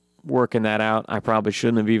working that out. I probably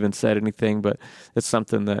shouldn't have even said anything, but it's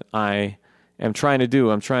something that I am trying to do.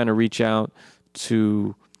 I'm trying to reach out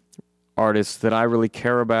to artists that I really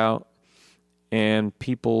care about and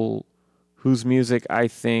people whose music I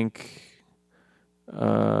think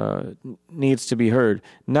needs to be heard.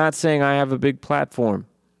 Not saying I have a big platform,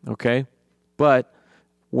 okay? But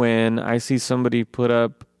when I see somebody put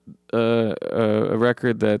up a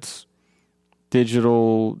record that's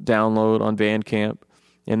digital download on Bandcamp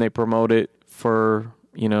and they promote it for,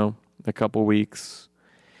 a couple weeks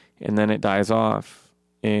and then it dies off,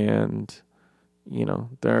 and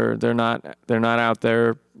they're not out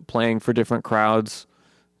there playing for different crowds,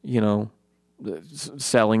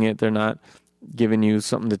 selling it. They're not giving you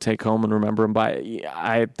something to take home and remember and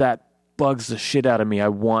buy. That bugs the shit out of me. I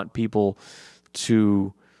want people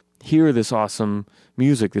to hear this awesome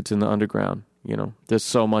music that's in the underground. There's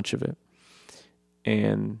so much of it.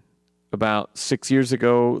 And about 6 years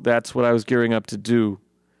ago, that's what I was gearing up to do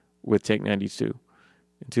with Take 92.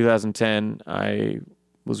 In 2010, I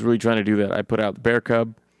was really trying to do that. I put out the Bear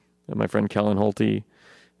Cub, and my friend Kellen Holte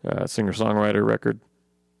singer-songwriter record.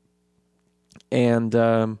 And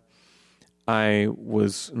I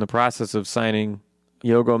was in the process of signing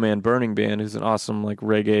Yogo Man Burning Band, who's an awesome like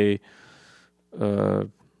reggae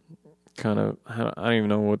kind of, I don't even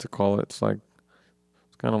know what to call it. It's kind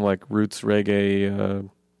of like roots reggae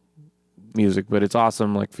music, but it's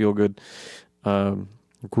awesome, like feel good,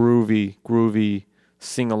 groovy,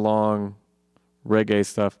 sing along reggae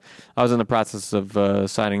stuff. I was in the process of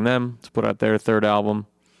signing them to put out their third album,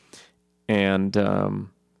 and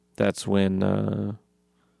that's when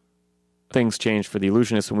things changed for the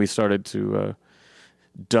Illusionists, and we started to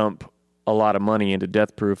dump a lot of money into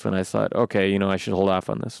Death Proof, and I thought, okay, I should hold off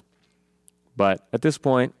on this. But at this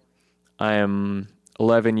point, I am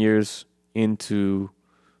 11 years into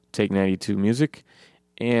Take 92 music,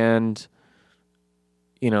 and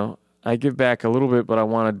I give back a little bit, but I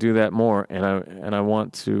want to do that more, and I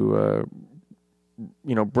want to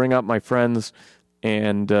bring up my friends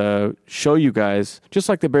and show you guys, just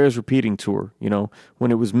like the Bears Repeating tour,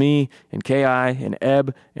 when it was me and K.I. and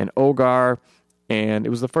Ebb and Ogar, and it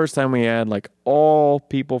was the first time we had like all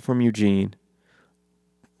people from Eugene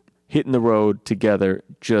hitting the road together,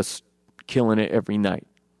 just killing it every night.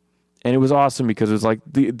 And it was awesome because it was like,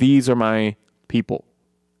 these are my people.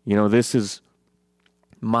 This is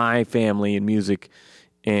my family in music,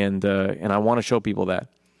 and I want to show people that.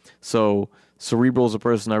 So Cerebral is a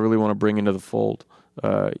person I really want to bring into the fold.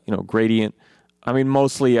 Gradient. I mean,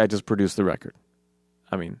 mostly I just produced the record.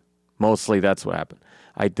 I mean, mostly that's what happened.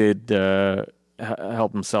 I did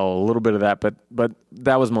help him sell a little bit of that, but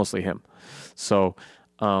that was mostly him. So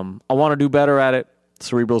I want to do better at it.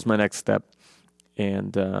 Cerebral's my next step.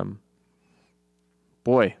 And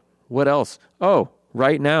boy, what else? Oh,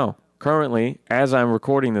 right now, currently, as I'm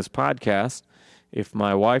recording this podcast, if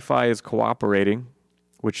my Wi-Fi is cooperating,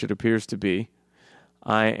 which it appears to be,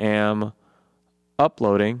 I am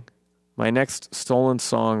uploading my next Stolen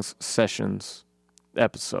Songs Sessions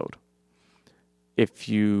episode. If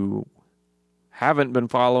you haven't been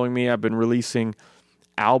following me, I've been releasing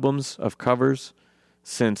albums of covers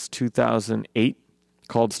since 2008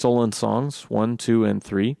 called Stolen Songs 1, 2, and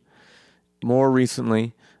 3. More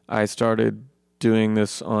recently, I started doing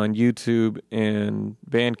this on YouTube and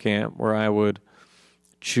Bandcamp, where I would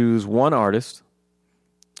choose one artist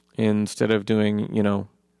instead of doing,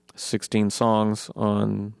 16 songs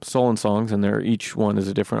on Stolen Songs, and each one is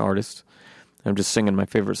a different artist. I'm just singing my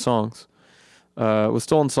favorite songs. With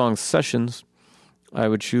Stolen Songs Sessions, I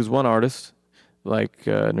would choose one artist, like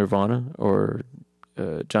Nirvana or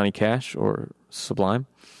Johnny Cash or Sublime,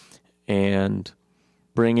 and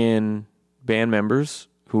bring in band members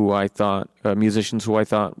who I thought, musicians who I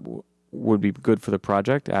thought would be good for the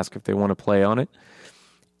project, ask if they want to play on it,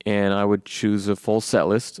 and I would choose a full set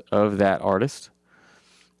list of that artist,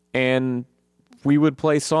 and we would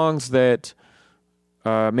play songs that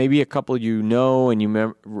maybe a couple and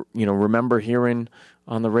you remember hearing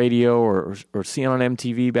on the radio or seeing on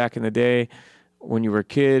MTV back in the day when you were a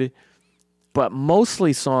kid, but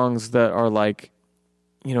mostly songs that are like,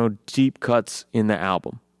 deep cuts in the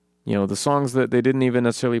album. The songs that they didn't even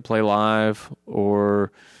necessarily play live,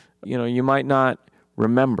 or, you might not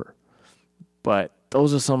remember, but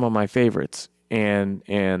those are some of my favorites.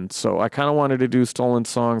 And so I kind of wanted to do Stolen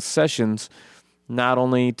Songs Sessions, not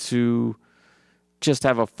only to just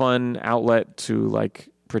have a fun outlet to like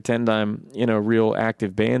pretend I'm in a real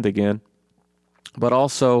active band again, but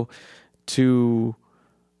also to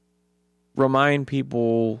remind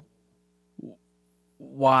people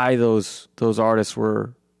why those artists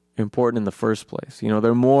were important in the first place.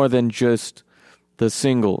 They're more than just the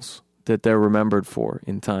singles that they're remembered for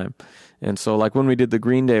in time. And so like when we did the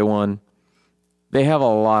Green Day one, they have a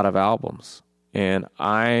lot of albums, and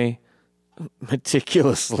I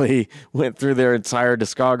meticulously went through their entire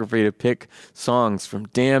discography to pick songs from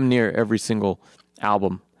damn near every single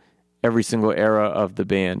album, every single era of the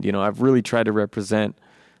band. I've really tried to represent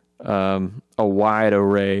a wide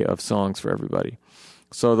array of songs for everybody.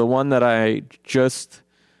 So the one that I just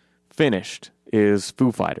finished is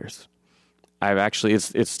Foo Fighters. I've actually,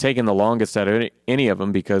 it's taken the longest out of any of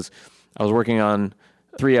them because I was working on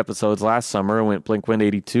 3 episodes last summer. I went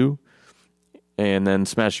Blink-182 and then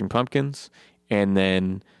Smashing Pumpkins, and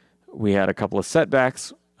then we had a couple of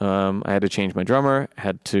setbacks. I had to change my drummer,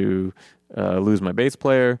 had to lose my bass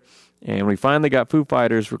player, and we finally got Foo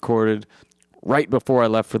Fighters recorded right before I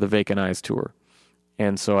left for the Vacant Eyes tour.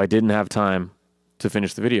 And so I didn't have time to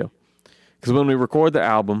finish the video. Because when we record the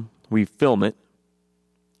album, we film it,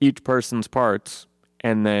 each person's parts,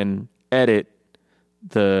 and then edit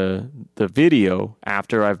the video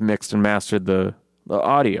after I've mixed and mastered the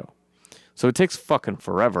audio. So it takes fucking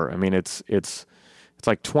forever. I mean, it's it's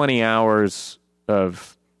like 20 hours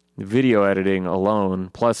of video editing alone,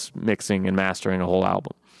 plus mixing and mastering a whole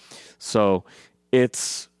album. So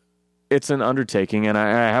it's an undertaking, and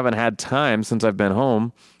I haven't had time since I've been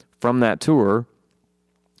home from that tour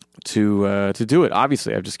to do it.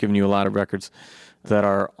 Obviously, I've just given you a lot of records that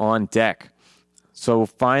are on deck. So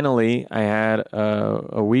finally, I had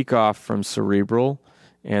a week off from Cerebral,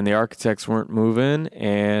 and the Architects weren't moving,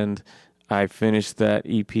 and I finished that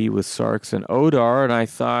EP with Sarks and Odar, and I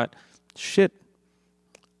thought, shit,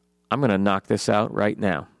 I'm going to knock this out right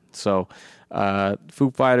now. So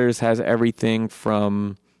Foo Fighters has everything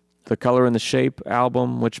from the Color and the Shape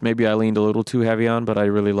album, which maybe I leaned a little too heavy on, but I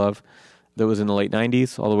really love. That was in the late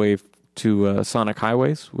 90s, all the way to Sonic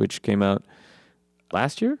Highways, which came out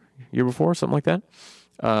last year before, something like that.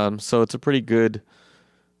 So it's a pretty good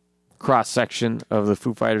cross-section of the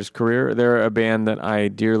Foo Fighters career. They're a band that I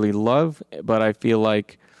dearly love, but I feel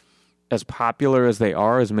like as popular as they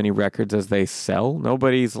are, as many records as they sell,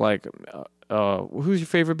 nobody's like, who's your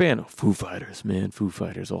favorite band? Oh, Foo Fighters, man. Foo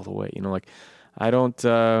Fighters all the way. You know, like, I don't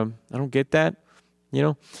get that. You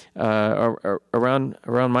know,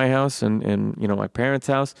 around my house and you know, my parents'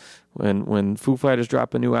 house, when Foo Fighters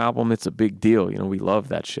drop a new album, it's a big deal. You know, we love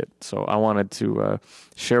that shit. So I wanted to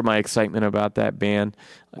share my excitement about that band,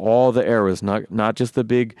 all the eras, not just the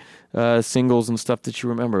big singles and stuff that you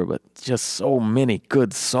remember, but just so many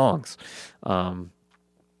good songs. I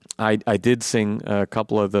did sing a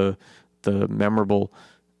couple of the memorable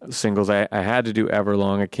singles. I had to do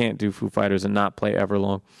Everlong. I can't do Foo Fighters and not play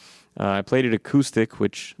Everlong. I played it acoustic,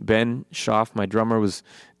 which Ben Schaff, my drummer, was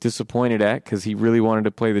disappointed at because he really wanted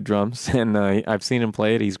to play the drums, and I've seen him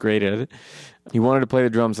play it. He's great at it. He wanted to play the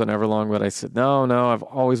drums on Everlong, but I said, no, I've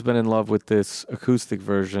always been in love with this acoustic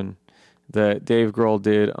version that Dave Grohl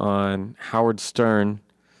did on Howard Stern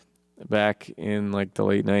back in like the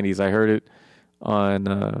late 90s. I heard it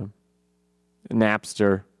on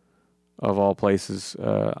Napster, of all places.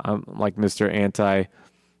 I'm like Mr.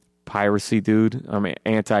 Anti-piracy dude. I'm an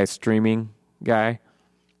anti-streaming guy.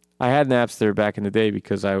 I had Napster back in the day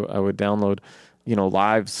because I would download, you know,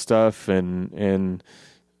 live stuff and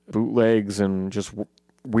bootlegs and just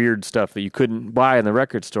weird stuff that you couldn't buy in the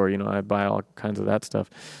record store. You know, I'd buy all kinds of that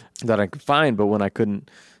stuff that I could find, but when I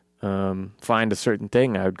couldn't find a certain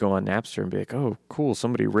thing, I would go on Napster and be like, oh, cool,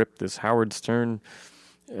 somebody ripped this Howard Stern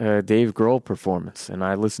Dave Grohl performance, and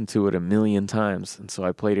I listened to it 1,000,000 times, and so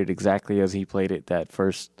I played it exactly as he played it that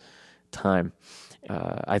first time.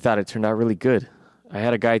 I thought it turned out really good. I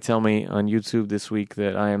had a guy tell me on YouTube this week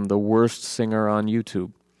that I am the worst singer on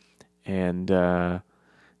YouTube, and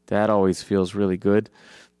that always feels really good.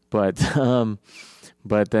 But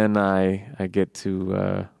then I get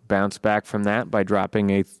to bounce back from that by dropping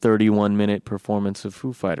a 31-minute performance of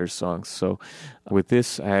Foo Fighters songs. So with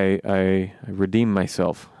this, I redeem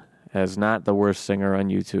myself as not the worst singer on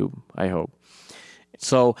YouTube, I hope.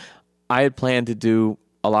 So I had planned to do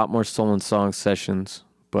a lot more Stolen Songs sessions,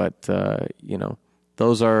 but, you know,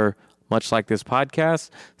 those are, much like this podcast,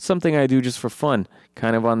 something I do just for fun,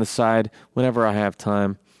 kind of on the side whenever I have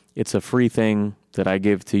time. It's a free thing that I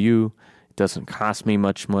give to you. It doesn't cost me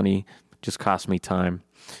much money, it just costs me time.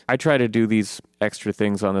 I try to do these extra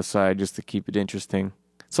things on the side just to keep it interesting.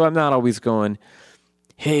 So I'm not always going,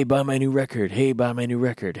 hey, buy my new record, hey, buy my new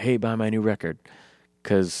record, hey, buy my new record,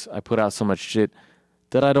 because I put out so much shit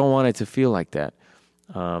that I don't want it to feel like that.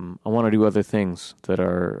 I want to do other things that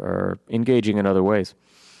are engaging in other ways.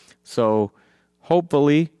 So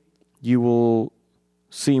hopefully you will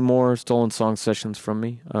see more Stolen Song sessions from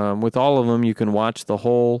me. With all of them, you can watch the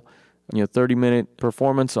whole 30-minute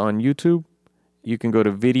performance on YouTube. You can go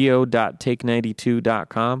to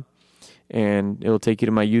video.take92.com, and it'll take you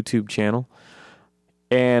to my YouTube channel.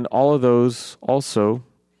 And all of those also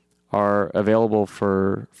are available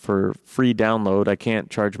for free download. I can't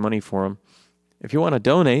charge money for them. If you want to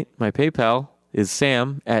donate, my PayPal is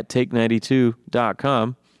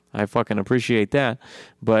sam@take92.com. I fucking appreciate that.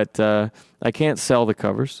 But I can't sell the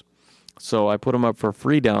covers, so I put them up for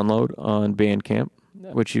free download on Bandcamp,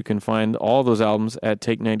 which you can find all those albums at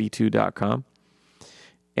take92.com.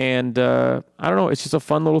 And I don't know, it's just a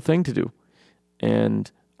fun little thing to do. And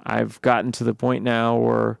I've gotten to the point now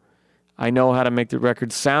where I know how to make the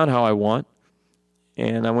record sound how I want.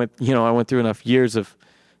 And I went through enough years of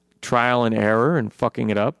trial and error and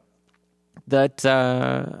fucking it up that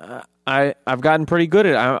I've gotten pretty good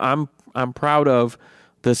at it. I'm proud of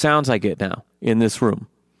the sounds I get now in this room.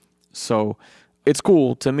 So it's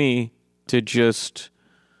cool to me to just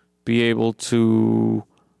be able to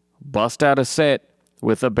bust out a set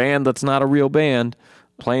with a band that's not a real band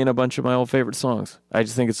playing a bunch of my old favorite songs. I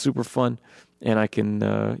just think it's super fun, and I can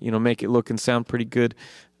make it look and sound pretty good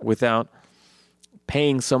without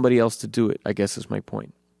paying somebody else to do it, I guess is my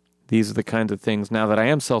point. These are the kinds of things, now that I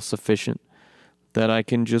am self-sufficient, that I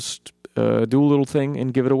can just do a little thing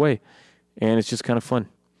and give it away. And it's just kind of fun.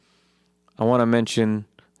 I want to mention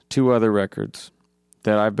 2 other records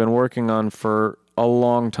that I've been working on for a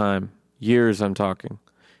long time, years I'm talking,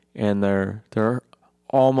 and they're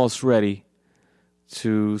almost ready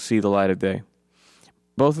to see the light of day.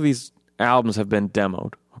 Both of these albums have been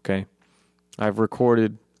demoed, okay? I've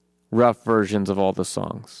recorded rough versions of all the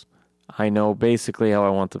songs. I know basically how I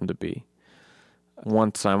want them to be.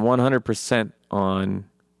 Once I'm 100% on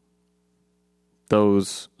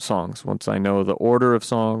those songs, once I know the order of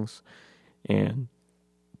songs and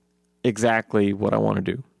exactly what I want to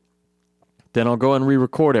do, then I'll go and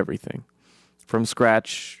re-record everything from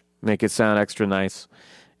scratch, make it sound extra nice.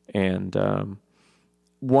 And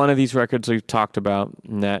one of these records we've talked about,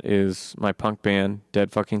 and that is my punk band,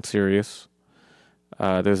 Dead Fucking Serious.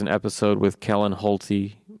 There's an episode with Kellen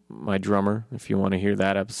Holte, my drummer. If you want to hear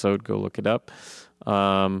that episode, go look it up.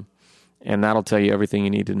 And that'll tell you everything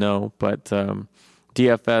you need to know. But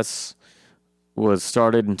DFS was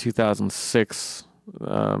started in 2006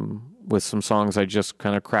 with some songs I just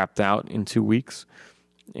kind of crapped out in 2 weeks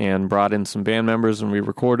and brought in some band members and we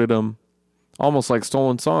recorded them almost like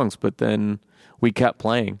stolen songs, but then we kept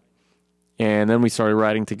playing and then we started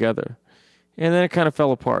writing together and then it kind of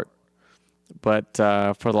fell apart. But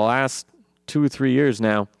for the last 2 or 3 years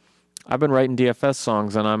now, I've been writing DFS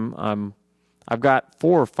songs, and I've got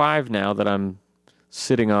 4 or 5 now that I'm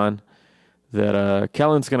sitting on. That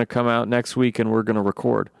Kellen's going to come out next week, and we're going to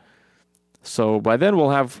record. So by then we'll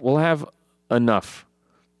have enough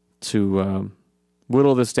to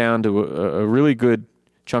whittle this down to a really good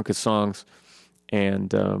chunk of songs, and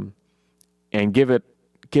give it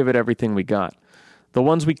everything we got. The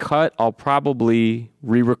ones we cut, I'll probably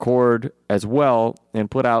re-record as well and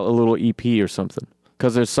put out a little EP or something.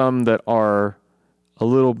 Because there's some that are a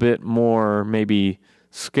little bit more maybe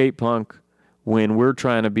skate punk when we're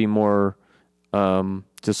trying to be more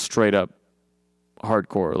just straight up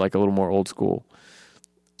hardcore, like a little more old school.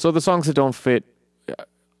 So the songs that don't fit,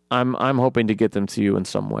 I'm hoping to get them to you in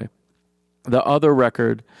some way. The other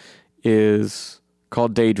record is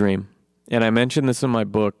called Daydream. And I mentioned this in my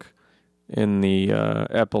book in the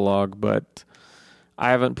epilogue, but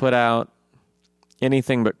I haven't put out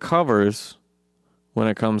anything but covers when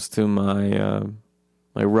it comes to my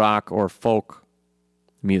my rock or folk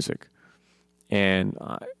music. And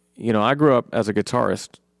I grew up as a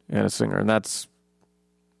guitarist and a singer, and that's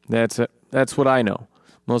what I know.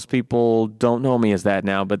 Most people don't know me as that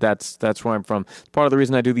now, but that's where I'm from. Part of the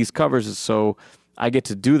reason I do these covers is so I get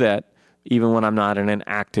to do that even when I'm not in an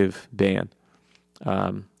active band.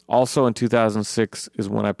 Also in 2006 is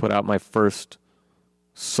when I put out my first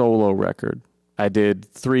solo record. I did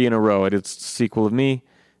 3 in a row. I did Sequel of Me,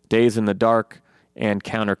 Days in the Dark, and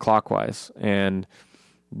Counterclockwise. And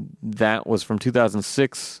that was from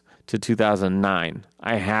 2006 to 2009.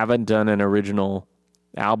 I haven't done an original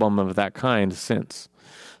album of that kind since.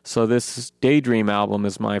 So this Daydream album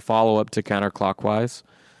is my follow-up to Counterclockwise.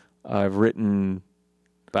 I've written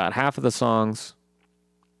about half of the songs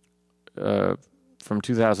from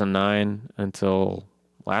 2009 until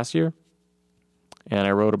last year. And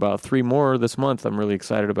I wrote about 3 more this month I'm really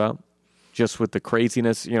excited about. Just with the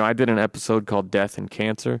craziness. I did an episode called Death and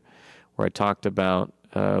Cancer where I talked about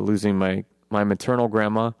losing my maternal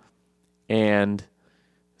grandma. And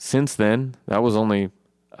since then, that was only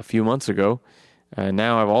a few months ago,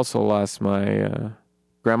 now I've also lost my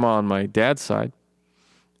grandma on my dad's side.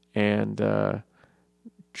 And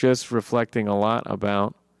just reflecting a lot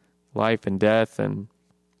about life and death and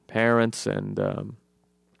parents, and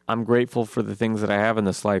I'm grateful for the things that I have in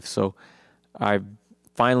this life. So I've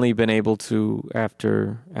finally been able to,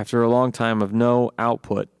 after a long time of no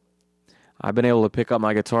output, I've been able to pick up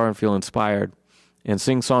my guitar and feel inspired and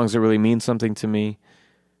sing songs that really mean something to me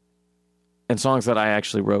and songs that I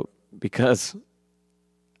actually wrote, because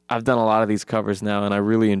I've done a lot of these covers now and I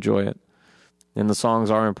really enjoy it. And the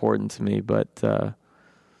songs are important to me, but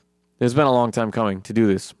it's been a long time coming to do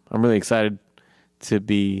this. I'm really excited to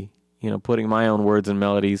be, putting my own words and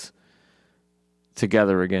melodies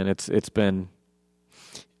together again. It's been,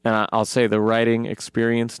 and I'll say the writing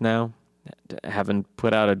experience now, having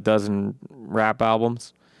put out a dozen rap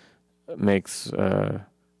albums, makes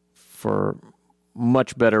for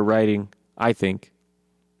much better writing, I think,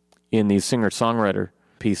 in these singer-songwriter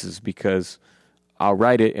pieces, because I'll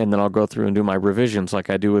write it and then I'll go through and do my revisions like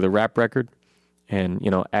I do with a rap record. and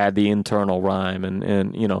add the internal rhyme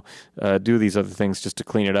and do these other things just to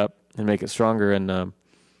clean it up and make it stronger. And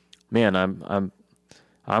man,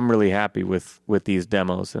 I'm really happy with these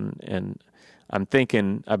demos, and I'm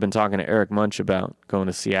thinking, I've been talking to Eric Munch about going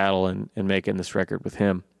to Seattle and making this record with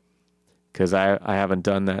him, because I haven't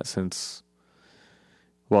done that since,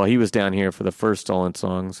 well, he was down here for the first Stolen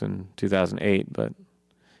Songs in 2008, but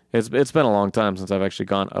it's been a long time since I've actually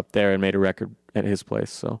gone up there and made a record at his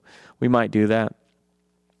place, so we might do that.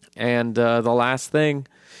 And the last thing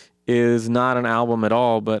is not an album at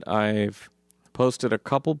all, but I've posted a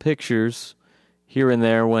couple pictures here and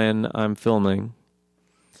there when I'm filming,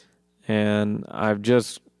 and I've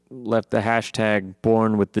just left the hashtag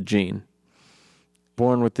Born with the Gene.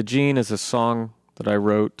 Born with the Gene is a song that I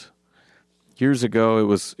wrote years ago. It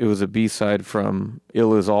was a B-side from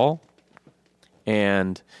Ill Is All,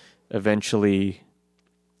 and eventually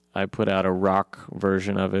I put out a rock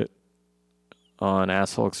version of it on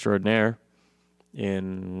Asshole Extraordinaire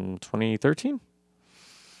in 2013.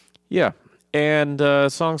 Yeah, and the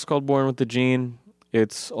song's called Born with the Gene.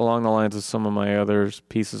 It's along the lines of some of my other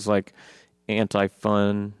pieces like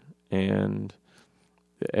Anti-Fun and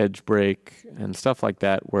The Edge Break and stuff like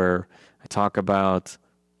that, where I talk about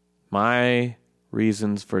my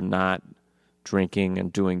reasons for not drinking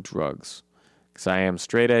and doing drugs. Because I am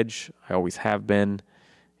straight edge. I always have been.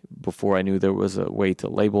 Before I knew there was a way to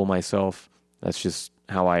label myself, that's just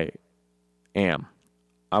how I am.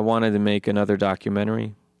 I wanted to make another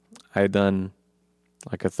documentary. I had done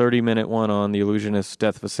like a 30-minute one on The Illusionist,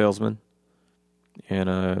 Death of a Salesman, and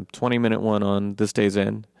a 20-minute one on This Day's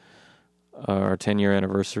End, our 10-year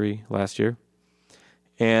anniversary last year.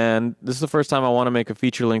 And this is the first time I want to make a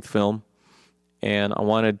feature-length film, and I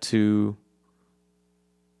wanted to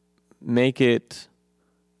make it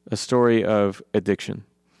a story of addiction.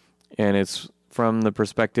 And it's from the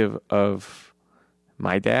perspective of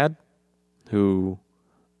my dad, who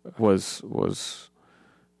was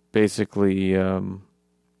basically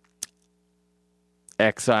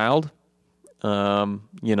exiled. When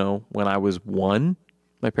I was 1,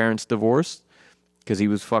 my parents divorced because he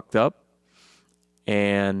was fucked up.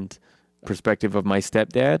 And perspective of my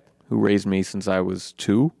stepdad, who raised me since I was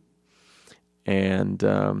 2.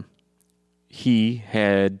 And he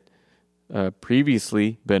had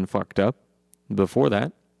previously been fucked up before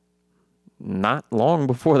that. Not long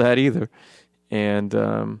before that either. And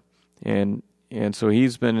so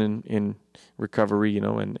he's been in recovery,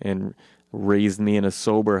 and raised me in a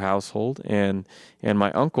sober household. And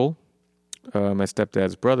my uncle, my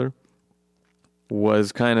stepdad's brother,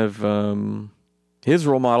 was kind of his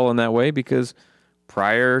role model in that way, because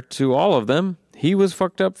prior to all of them, he was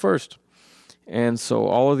fucked up first. And so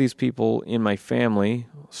all of these people in my family,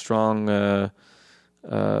 strong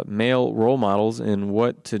male role models in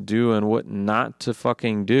what to do and what not to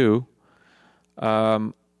fucking do,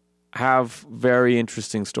 have very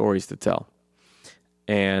interesting stories to tell.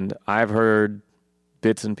 And I've heard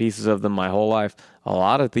bits and pieces of them my whole life. A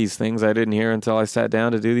lot of these things I didn't hear until I sat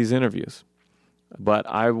down to do these interviews. But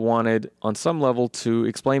I wanted, on some level, to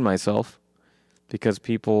explain myself, because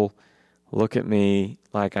people look at me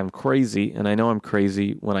like I'm crazy, and I know I'm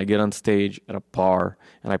crazy when I get on stage at a bar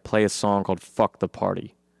and I play a song called Fuck the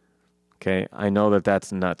Party. Okay? I know that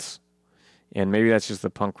that's nuts. And maybe that's just the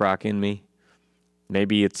punk rock in me.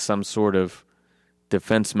 Maybe it's some sort of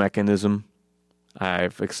defense mechanism.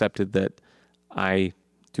 I've accepted that I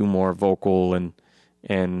do more vocal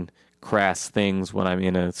and crass things when I'm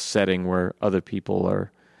in a setting where other people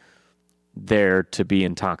are there to be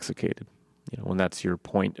intoxicated. When that's your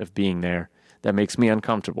point of being there, that makes me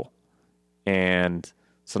uncomfortable. And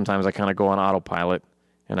sometimes I kind of go on autopilot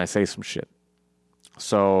and I say some shit.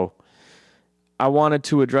 So I wanted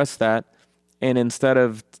to address that, and instead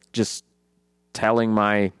of just telling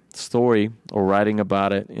my story or writing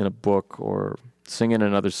about it in a book or singing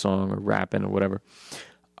another song or rapping or whatever,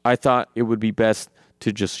 I thought it would be best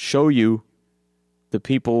to just show you the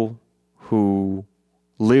people who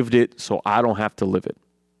lived it so I don't have to live it.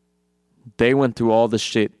 They went through all the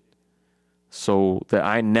shit so that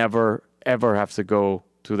I never, ever have to go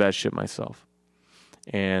through that shit myself.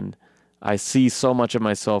 And I see so much of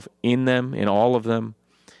myself in them, in all of them.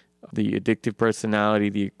 The addictive personality,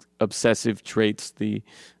 the obsessive traits,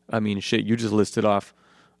 shit, you just listed off,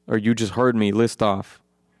 or you just heard me list off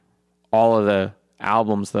all of the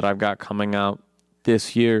albums that I've got coming out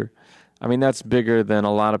this year. That's bigger than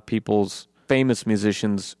a lot of people's famous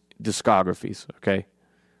musicians' discographies, okay?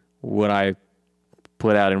 What I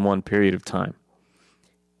put out in one period of time.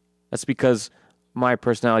 That's because my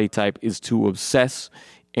personality type is to obsess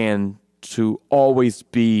and to always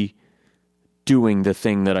be doing the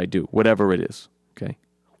thing that I do, whatever it is.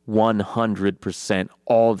 100%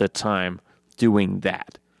 all the time doing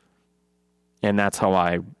that. And that's how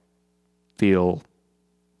I feel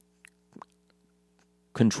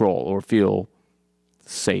control or feel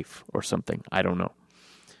safe or something. I don't know.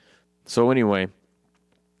 So anyway,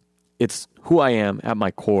 it's who I am at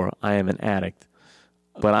my core. I am an addict.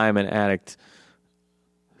 But I am an addict,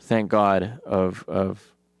 thank God,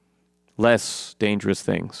 of less dangerous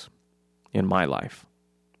things in my life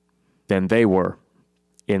than they were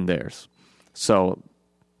in theirs. So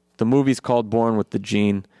the movie's called Born with the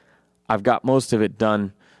Gene. I've got most of it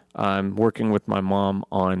done. I'm working with my mom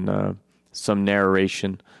on some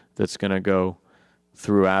narration that's going to go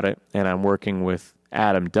throughout it, and I'm working with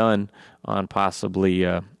Adam Dunn on possibly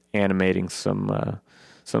animating some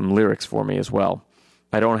lyrics for me as well.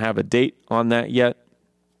 I don't have a date on that yet,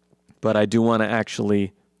 but I do want to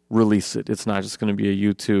actually release it. It's not just going to be a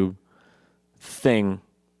YouTube thing.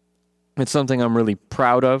 It's something I'm really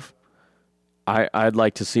proud of. I'd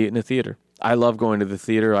like to see it in the theater. I love going to the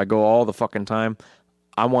theater. I go all the fucking time.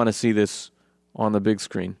 I want to see this on the big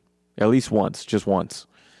screen. At least once, just once.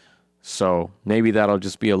 So maybe that'll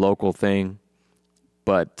just be a local thing.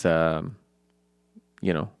 But, I've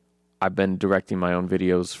been directing my own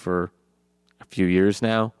videos for a few years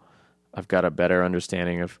now. I've got a better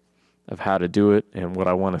understanding of how to do it and what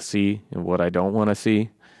I want to see and what I don't want to see.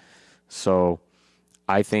 So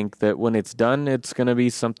I think that when it's done, it's going to be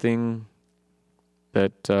something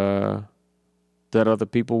that other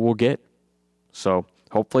people will get. So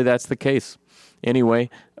hopefully that's the case. Anyway,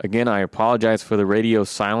 again, I apologize for the radio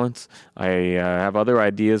silence. I have other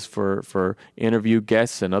ideas for interview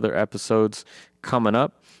guests and other episodes coming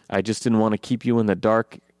up. I just didn't want to keep you in the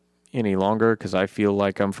dark any longer because I feel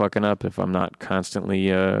like I'm fucking up if I'm not constantly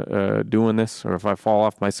doing this or if I fall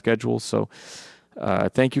off my schedule. So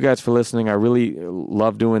thank you guys for listening. I really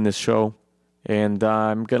love doing this show. And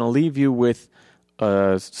I'm going to leave you with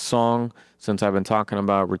a song, since I've been talking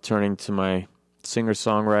about returning to my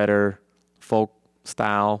singer-songwriter folk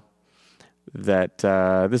style, that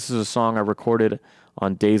this is a song I recorded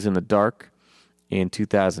on Days in the Dark in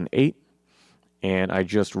 2008, and I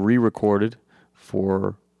just re-recorded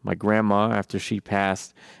for my grandma after she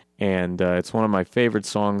passed, and it's one of my favorite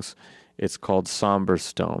songs. It's called Somber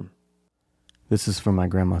Stone. This is for my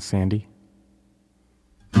grandma Sandy.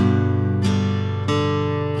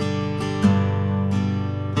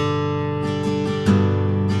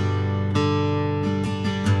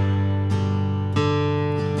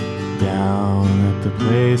 Down at the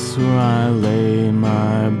place where I lay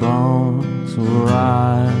my bones, where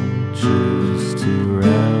I choose to rest,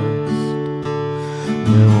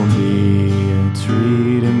 there won't be a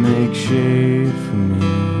tree to make shade for me,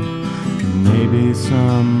 and maybe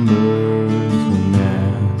some birds will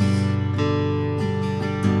nest.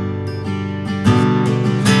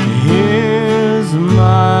 Here's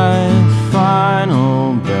my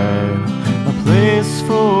final bed, a place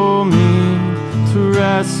for me to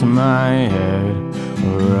rest my head,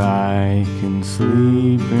 where I can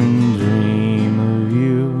sleep and dream of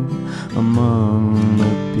you among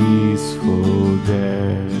the peaceful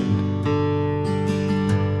dead.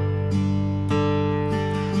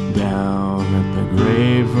 Down at the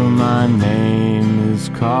grave where my name is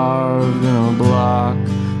carved in a block,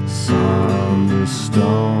 somber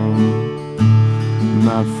stone,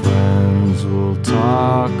 my friends will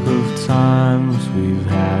talk of times we've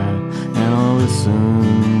had, and I'll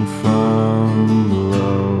listen from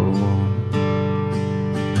below.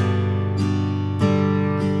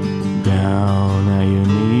 Down at your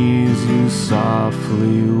knees you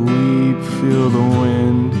softly weep, feel the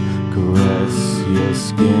wind caress your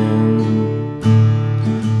skin.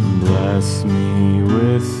 Bless me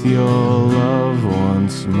with your love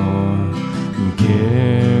once more, and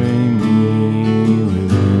carry me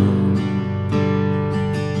within.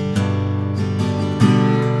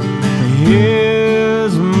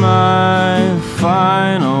 Here's my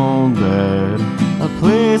final bed, a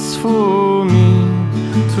place for me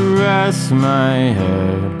to rest my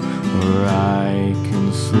head, where I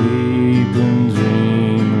can sleep and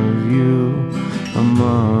dream of you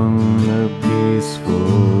among the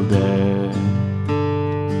peaceful dead.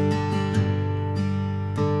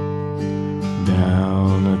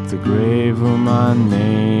 Down at the grave where my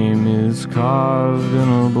name is carved in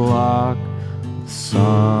a block, the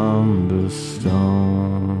sun